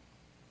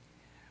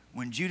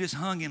 when Judas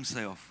hung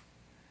himself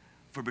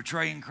for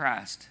betraying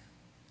Christ,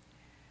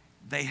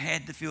 they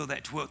had to fill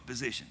that 12th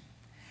position.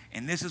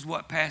 And this is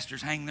what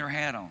pastors hang their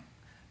hat on.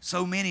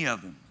 So many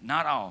of them,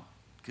 not all,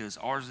 because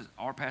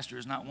our pastor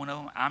is not one of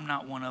them. I'm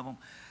not one of them.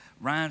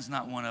 Ryan's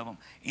not one of them.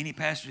 Any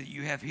pastor that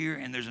you have here,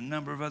 and there's a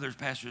number of other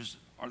pastors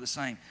are the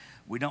same.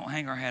 We don't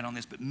hang our hat on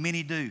this, but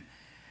many do.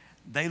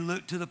 They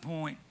look to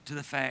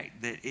the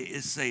fact that it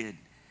is said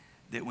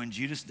that when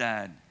Judas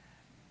died,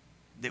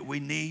 that we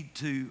need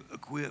to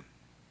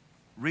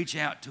reach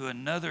out to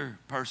another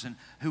person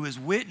who has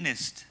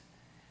witnessed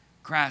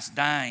Christ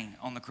dying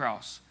on the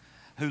cross,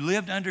 who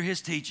lived under his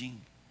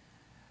teaching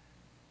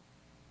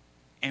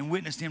and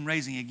witnessed him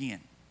raising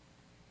again.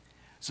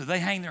 So they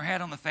hang their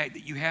hat on the fact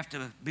that you have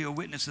to be a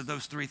witness of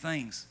those three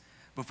things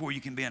before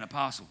you can be an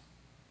apostle.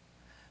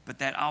 But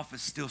that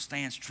office still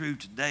stands true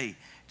today,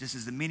 just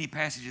as the many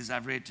passages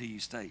I've read to you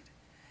state.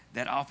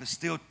 That office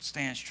still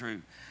stands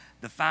true.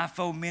 The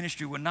fivefold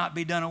ministry will not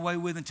be done away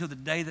with until the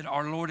day that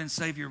our Lord and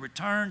Savior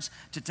returns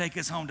to take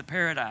us home to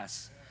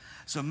paradise.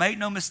 So make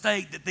no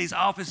mistake that these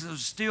offices are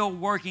still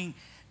working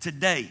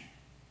today.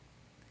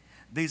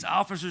 These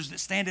officers that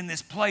stand in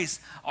this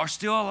place are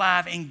still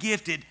alive and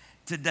gifted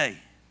today.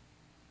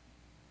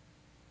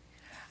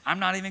 I'm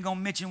not even going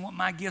to mention what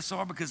my gifts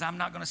are, because I'm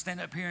not going to stand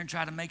up here and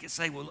try to make it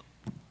say, well,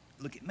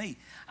 look at me.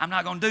 I'm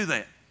not going to do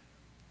that,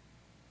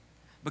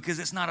 because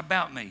it's not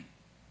about me.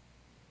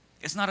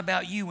 It's not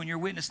about you when you're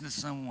witnessing to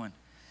someone.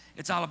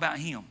 It's all about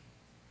him.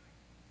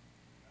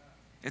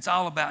 It's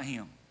all about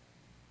him.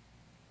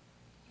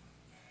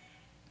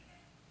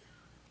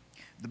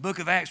 The book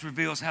of Acts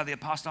reveals how the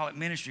apostolic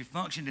ministry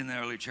functioned in the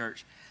early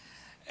church.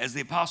 As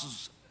the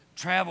apostles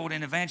traveled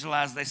and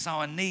evangelized, they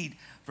saw a need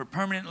for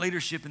permanent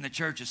leadership in the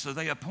churches. So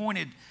they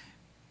appointed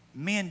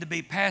men to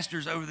be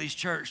pastors over these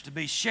churches, to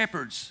be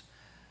shepherds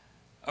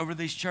over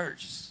these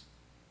churches.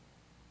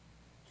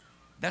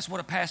 That's what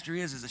a pastor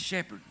is a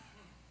shepherd.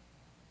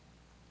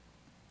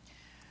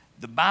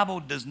 The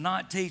Bible does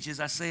not teach, as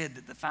I said,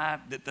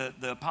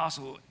 that the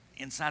apostle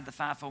inside the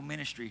fivefold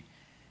ministry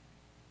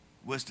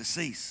was to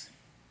cease.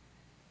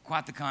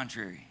 Quite the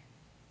contrary.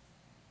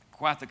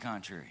 Quite the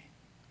contrary.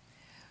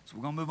 So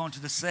we're going to move on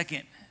to the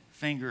second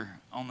finger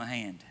on the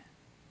hand.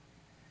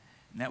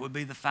 And that would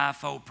be the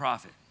fivefold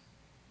prophet.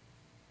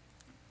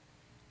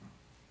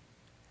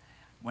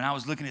 When I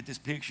was looking at this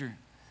picture,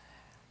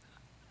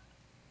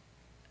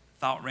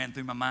 thought ran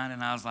through my mind,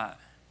 and I was like,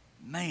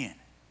 man,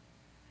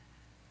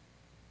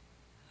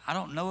 I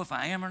don't know if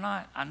I am or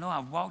not. I know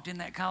I've walked in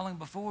that calling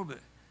before, but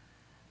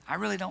I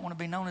really don't want to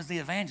be known as the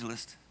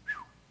evangelist.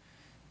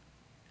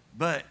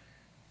 But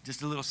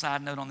just a little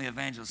side note on the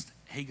evangelist,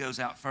 he goes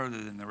out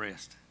further than the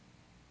rest.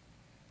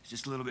 It's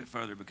just a little bit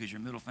further, because your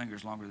middle finger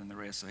is longer than the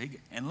rest. So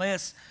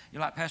unless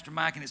you're like Pastor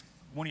Mike and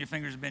one of your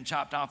fingers has been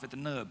chopped off at the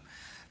nub.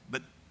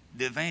 But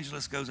the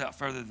evangelist goes out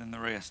further than the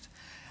rest.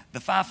 The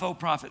fivefold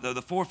prophet, though,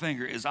 the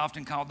forefinger, is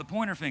often called the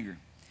pointer finger.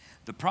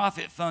 The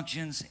prophet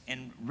functions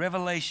in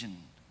revelation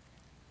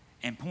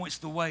and points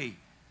the way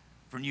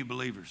for new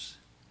believers.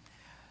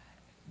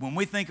 When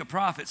we think of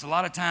prophets, a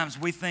lot of times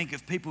we think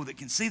of people that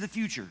can see the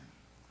future.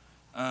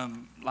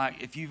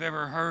 Like if you've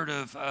ever heard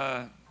of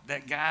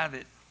that guy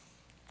that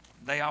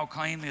they all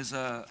claim is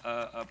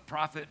a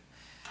prophet,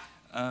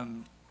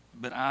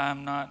 but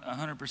I'm not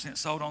 100%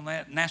 sold on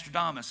that.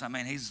 Nostradamus, I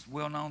mean, he's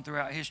well known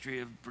throughout history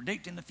of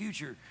predicting the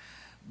future,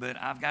 but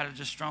I've got a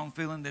just strong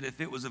feeling that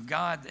if it was of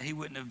God, that he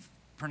wouldn't have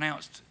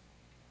pronounced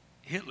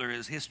Hitler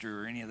as history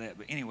or any of that.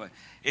 But anyway,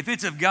 if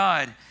it's of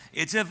God,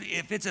 it's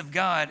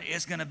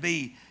going to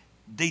be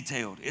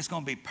detailed. It's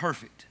going to be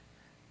perfect,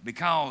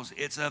 because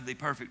it's of the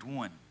perfect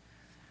one.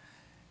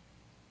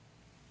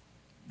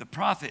 The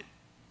prophet,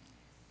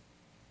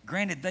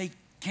 granted, they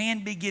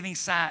can be giving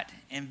sight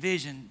and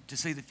vision to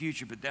see the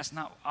future, but that's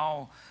not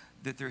all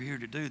that they're here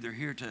to do. They're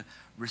here to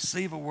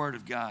receive a word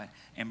of God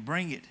and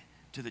bring it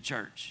to the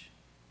church.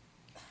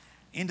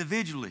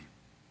 Individually,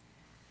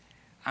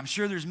 I'm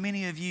sure there's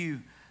many of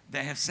you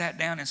that have sat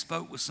down and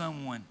spoke with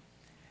someone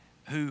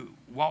who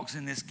walks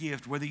in this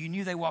gift, whether you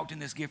knew they walked in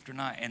this gift or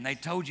not, and they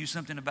told you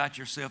something about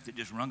yourself that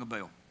just rung a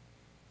bell.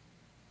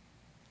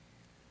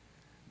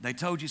 They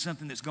told you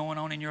something that's going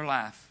on in your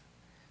life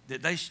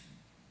that they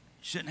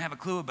shouldn't have a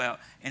clue about,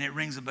 and it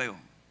rings a bell.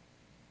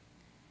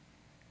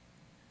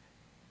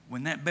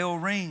 When that bell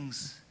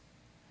rings,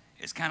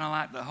 it's kind of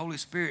like the Holy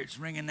Spirit's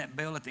ringing that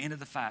bell at the end of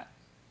the fight,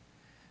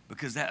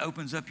 because that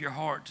opens up your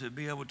heart to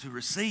be able to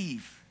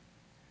receive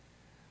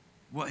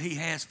what he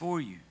has for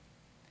you.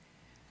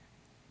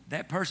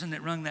 that person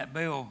that rung that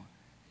bell,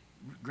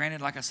 granted,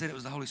 like I said, it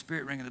was the Holy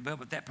Spirit ringing the bell,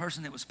 but that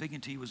person that was speaking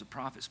to you was a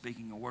prophet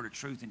speaking a word of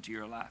truth into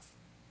your life.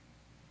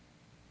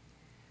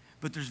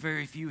 But there's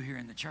very few here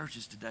in the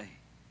churches today.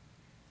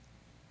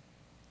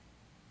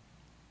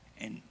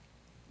 And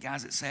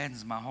guys, it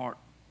saddens my heart.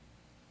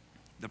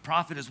 The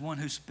prophet is one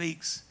who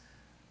speaks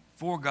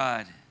for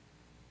God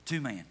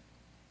to man.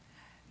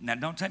 Now,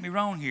 don't take me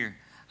wrong here.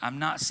 I'm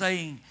not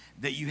saying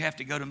that you have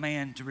to go to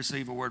man to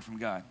receive a word from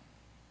God.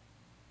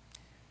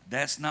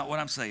 That's not what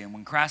I'm saying.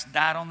 When Christ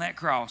died on that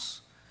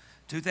cross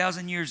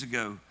 2,000 years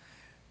ago,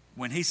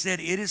 when he said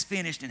it is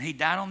finished and he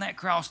died on that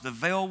cross, the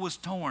veil was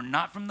torn,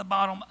 not from the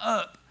bottom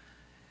up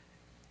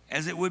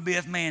as it would be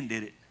if man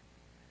did it.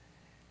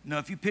 No,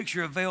 if you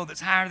picture a veil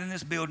that's higher than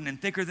this building and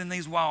thicker than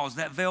these walls,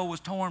 that veil was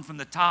torn from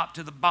the top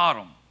to the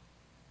bottom.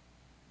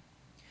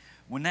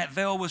 When that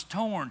veil was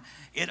torn,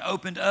 it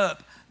opened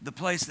up the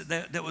place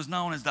that was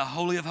known as the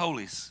Holy of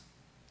Holies,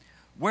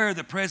 where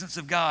the presence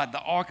of God,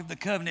 the Ark of the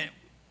Covenant,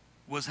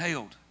 was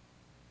held.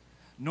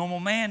 Normal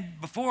man,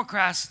 before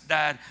Christ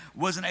died,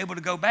 wasn't able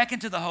to go back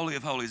into the Holy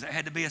of Holies. It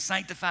had to be a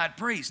sanctified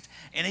priest.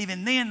 And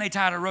even then, they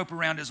tied a rope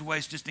around his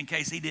waist just in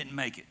case he didn't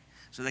make it,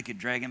 so they could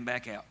drag him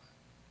back out.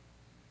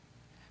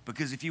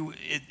 Because if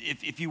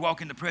you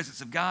walk in the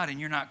presence of God and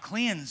you're not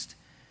cleansed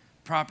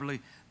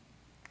properly,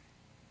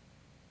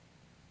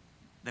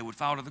 they would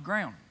fall to the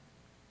ground.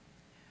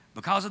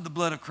 Because of the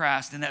blood of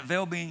Christ and that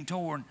veil being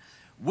torn,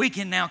 we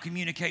can now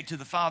communicate to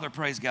the Father,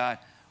 praise God,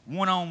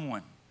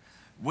 one-on-one.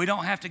 We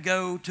don't have to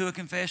go to a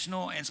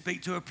confessional and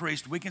speak to a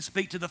priest. We can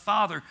speak to the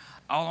Father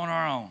all on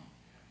our own.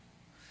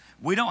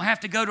 We don't have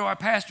to go to our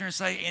pastor and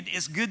say, and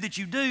it's good that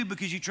you do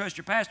because you trust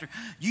your pastor.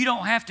 You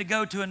don't have to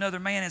go to another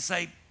man and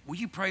say, will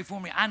you pray for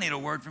me? I need a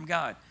word from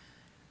God.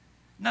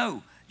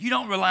 No, you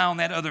don't rely on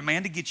that other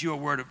man to get you a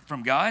word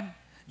from God.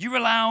 You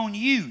rely on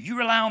you. You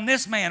rely on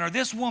this man or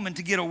this woman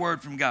to get a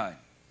word from God.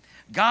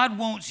 God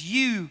wants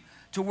you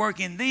to work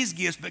in these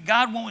gifts, but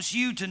God wants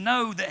you to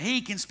know that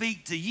he can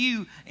speak to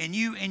you and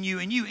you and you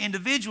and you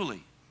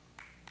individually.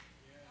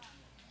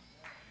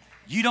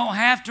 You don't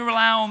have to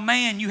rely on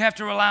man. You have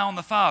to rely on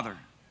the Father.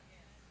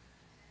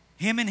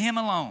 Him and him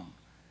alone.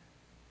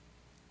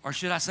 Or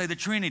should I say the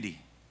Trinity?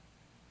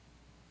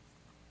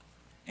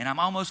 And I'm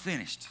almost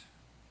finished.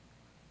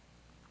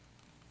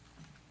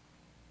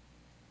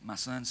 My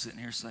son's sitting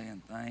here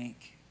saying,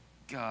 thank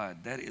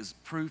God. That is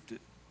proof that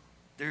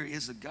there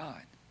is a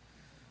God.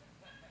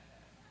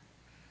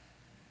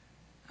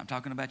 I'm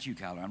talking about you,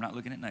 Kyler. I'm not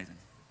looking at Nathan.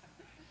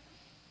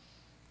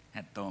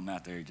 Had to throw him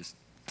out there, just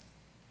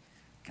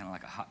kind of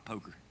like a hot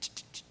poker.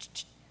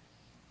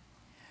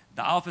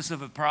 The office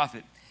of a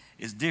prophet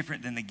is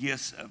different than the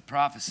gifts of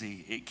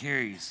prophecy it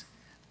carries.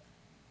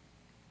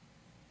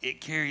 It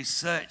carries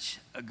such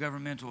a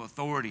governmental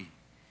authority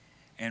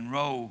and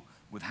role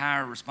with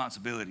higher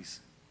responsibilities.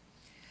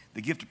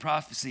 The gift of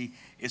prophecy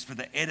is for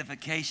the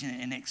edification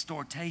and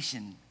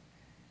exhortation.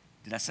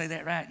 Did I say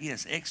that right?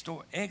 Yes,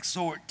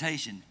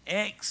 exhortation.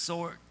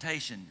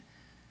 Exhortation.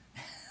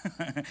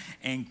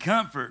 And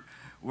comfort,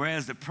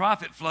 whereas the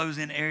prophet flows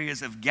in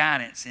areas of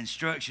guidance,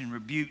 instruction,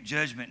 rebuke,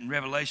 judgment, and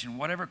revelation,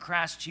 whatever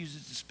Christ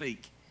chooses to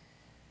speak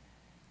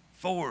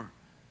for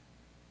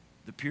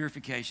the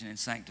purification and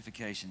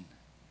sanctification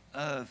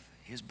of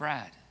his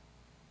bride,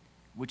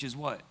 which is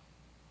what?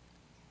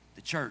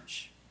 The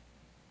church.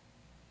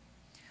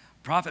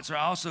 Prophets are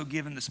also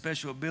given the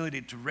special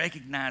ability to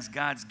recognize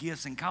God's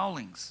gifts and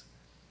callings.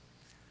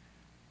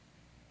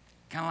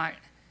 Kind of like,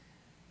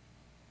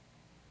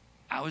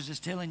 I was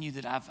just telling you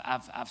that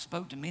I've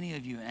spoke to many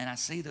of you and I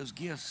see those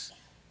gifts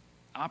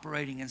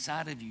operating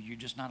inside of you. You're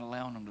just not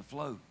allowing them to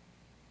flow.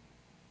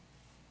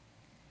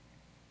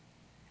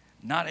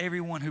 Not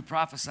everyone who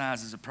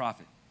prophesies is a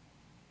prophet.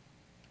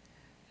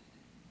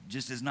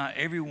 Just as not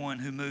everyone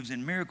who moves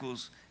in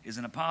miracles is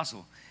an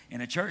apostle.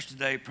 In a church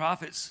today,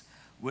 prophets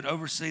would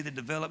oversee the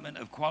development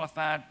of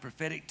qualified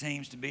prophetic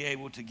teams to be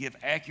able to give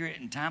accurate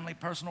and timely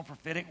personal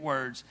prophetic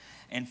words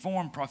and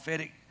form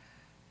prophetic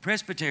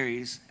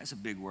presbyteries. That's a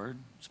big word,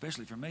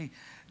 especially for me.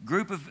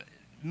 Group of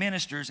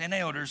ministers and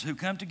elders who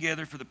come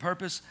together for the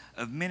purpose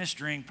of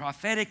ministering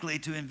prophetically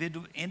to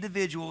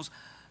individuals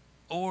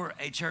or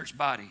a church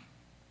body.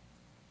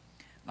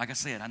 Like I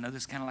said, I know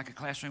this is kind of like a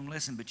classroom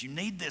lesson, but you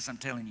need this, I'm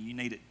telling you, you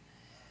need it.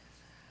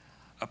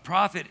 A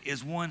prophet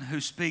is one who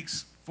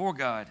speaks for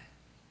God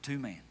to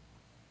man,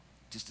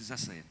 just as I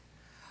said.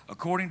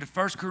 According to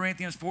 1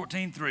 Corinthians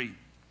 14:3,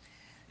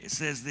 it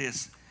says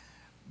this,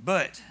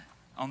 but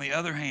on the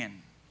other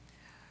hand,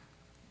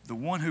 the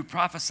one who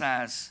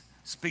prophesies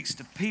speaks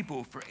to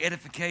people for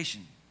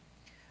edification,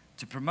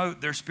 to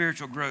promote their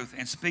spiritual growth,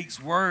 and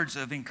speaks words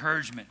of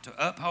encouragement to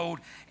uphold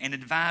and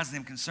advise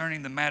them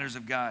concerning the matters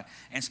of God,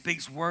 and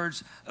speaks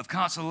words of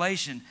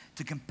consolation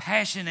to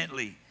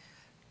compassionately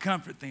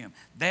comfort them.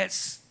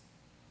 That's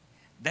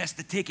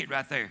the ticket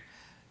right there,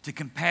 to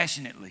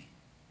compassionately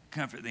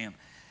comfort them.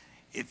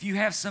 If you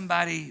have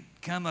somebody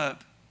come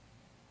up,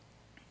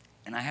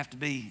 and I have to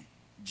be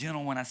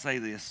gentle when I say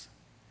this,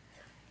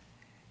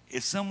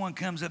 if someone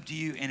comes up to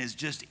you and is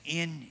just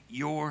in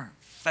your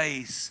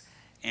face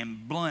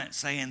and blunt,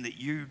 saying that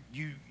you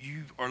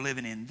are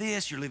living in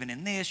this, you're living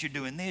in this, you're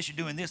doing this,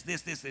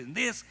 and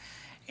this,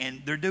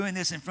 and they're doing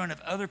this in front of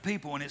other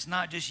people, and it's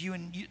not just you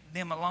and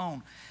them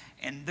alone,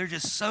 and they're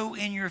just so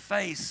in your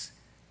face,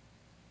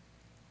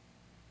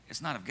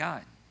 it's not of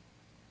God.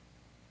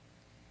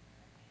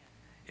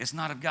 It's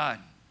not of God.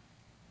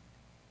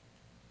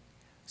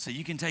 So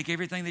you can take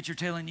everything that you're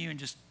telling you and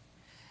just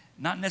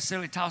not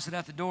necessarily toss it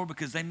out the door,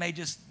 because they may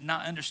just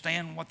not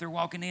understand what they're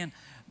walking in,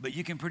 but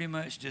you can pretty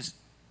much just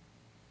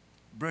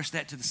brush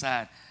that to the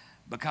side,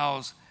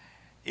 because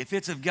if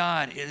it's of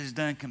God, it is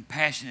done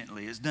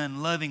compassionately, it's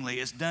done lovingly,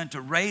 it's done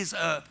to raise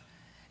up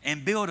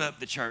and build up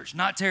the church,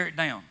 not tear it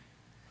down.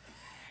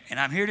 And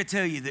I'm here to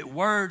tell you that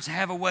words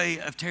have a way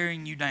of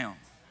tearing you down.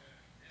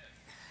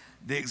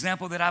 The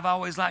example that I've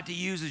always liked to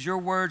use is your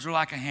words are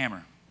like a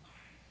hammer.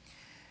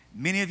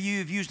 Many of you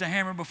have used a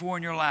hammer before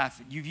in your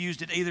life. You've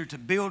used it either to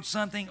build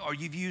something or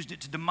you've used it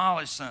to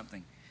demolish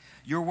something.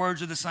 Your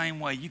words are the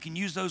same way. You can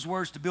use those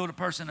words to build a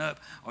person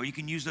up, or you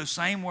can use those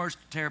same words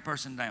to tear a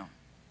person down.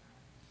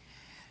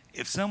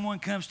 If someone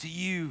comes to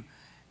you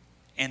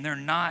and they're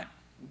not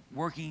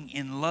working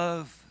in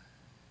love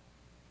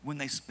when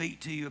they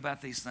speak to you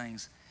about these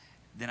things,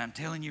 then I'm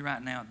telling you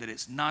right now that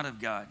it's not of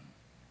God.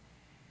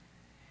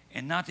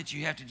 And not that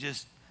you have to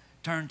just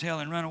turn tail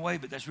and run away,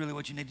 but that's really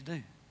what you need to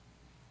do.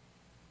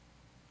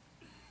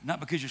 Not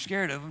because you're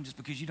scared of them, just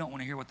because you don't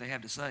want to hear what they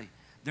have to say.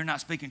 They're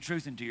not speaking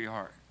truth into your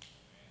heart.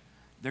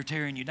 They're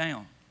tearing you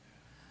down.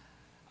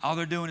 All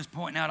they're doing is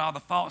pointing out all the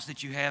faults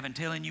that you have and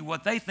telling you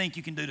what they think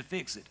you can do to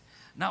fix it,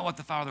 not what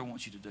the Father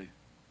wants you to do.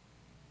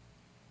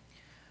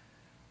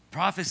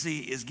 Prophecy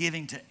is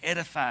giving to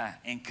edify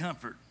and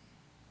comfort.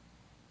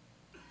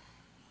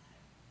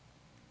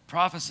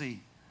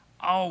 Prophecy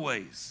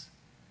always,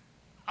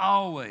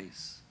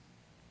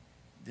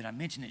 did I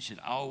mention it should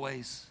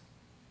always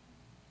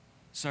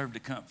serve to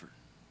comfort?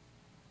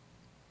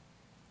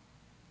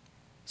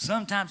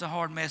 Sometimes a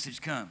hard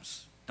message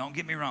comes. Don't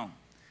get me wrong.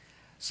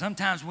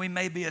 Sometimes we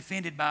may be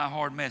offended by a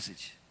hard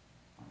message.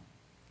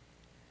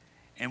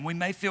 And we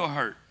may feel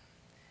hurt.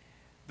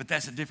 But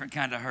that's a different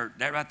kind of hurt.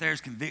 That right there is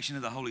conviction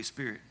of the Holy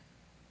Spirit.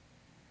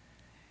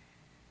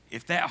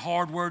 If that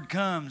hard word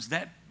comes,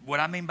 what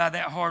I mean by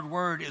that hard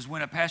word is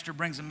when a pastor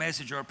brings a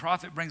message or a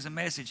prophet brings a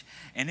message,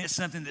 and it's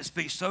something that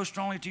speaks so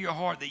strongly to your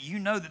heart that you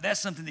know that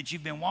that's something that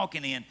you've been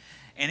walking in,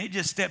 and it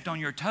just stepped on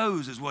your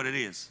toes is what it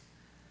is.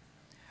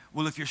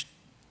 Well, if you're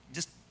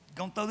just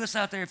going to throw this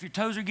out there, if your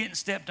toes are getting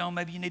stepped on,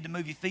 maybe you need to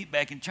move your feet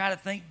back and try to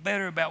think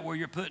better about where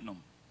you're putting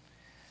them.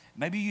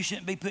 Maybe you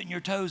shouldn't be putting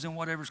your toes in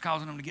whatever's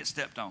causing them to get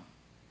stepped on.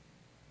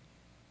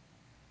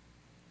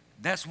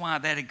 That's why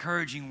that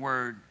encouraging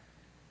word,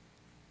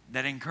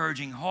 that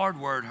encouraging hard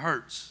word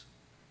hurts,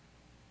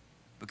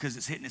 because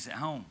it's hitting us at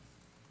home.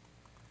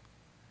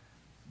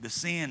 The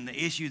sin, the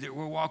issue that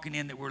we're walking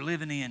in, that we're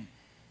living in,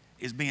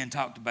 is being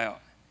talked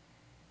about.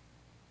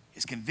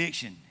 It's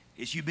conviction.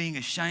 It's you being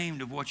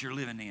ashamed of what you're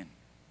living in.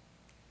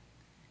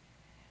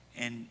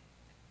 And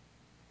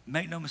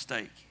make no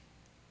mistake,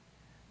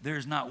 there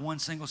is not one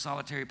single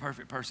solitary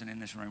perfect person in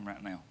this room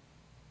right now.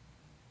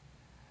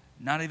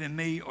 Not even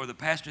me or the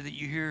pastor that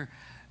you hear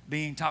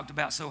being talked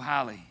about so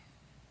highly.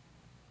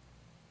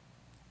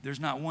 There's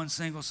not one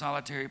single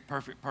solitary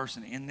perfect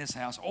person in this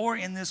house or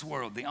in this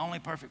world. The only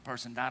perfect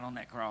person died on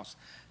that cross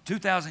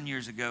 2,000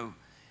 years ago,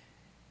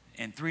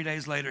 and 3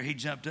 days later he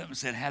jumped up and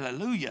said,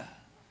 "Hallelujah."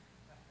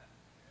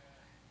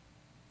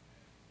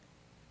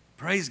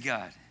 Praise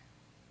God.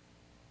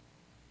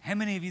 How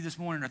many of you this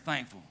morning are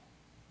thankful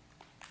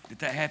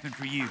that happened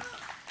for you?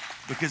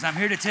 Because I'm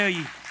here to tell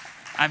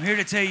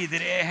you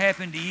that it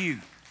happened to you.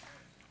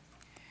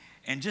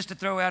 And just to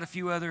throw out a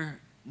few other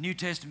New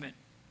Testament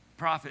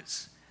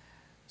prophets,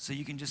 so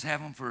you can just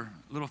have them for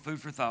a little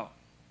food for thought.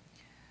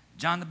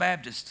 John the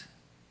Baptist,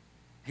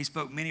 he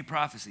spoke many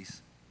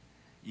prophecies.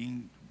 You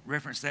can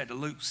reference that to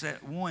Luke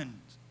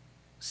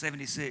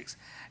 1:76.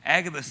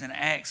 Agabus in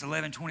Acts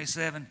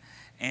 11:27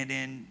 and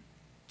in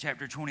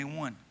chapter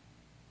 21.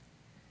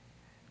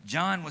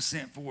 John was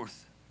sent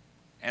forth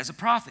as a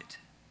prophet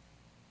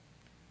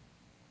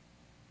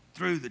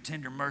through the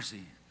tender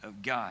mercy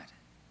of God.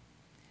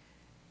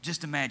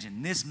 Just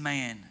imagine, this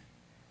man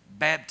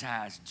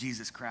baptized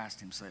Jesus Christ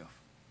himself.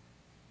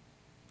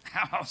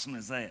 How awesome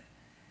is that?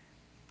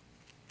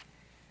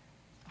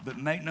 But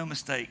make no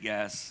mistake,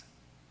 guys,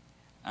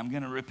 I'm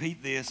going to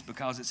repeat this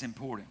because it's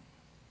important,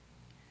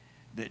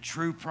 that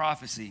true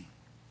prophecy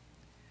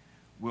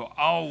will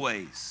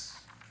always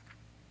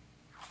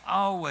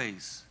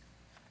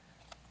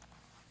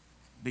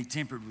be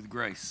tempered with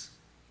grace.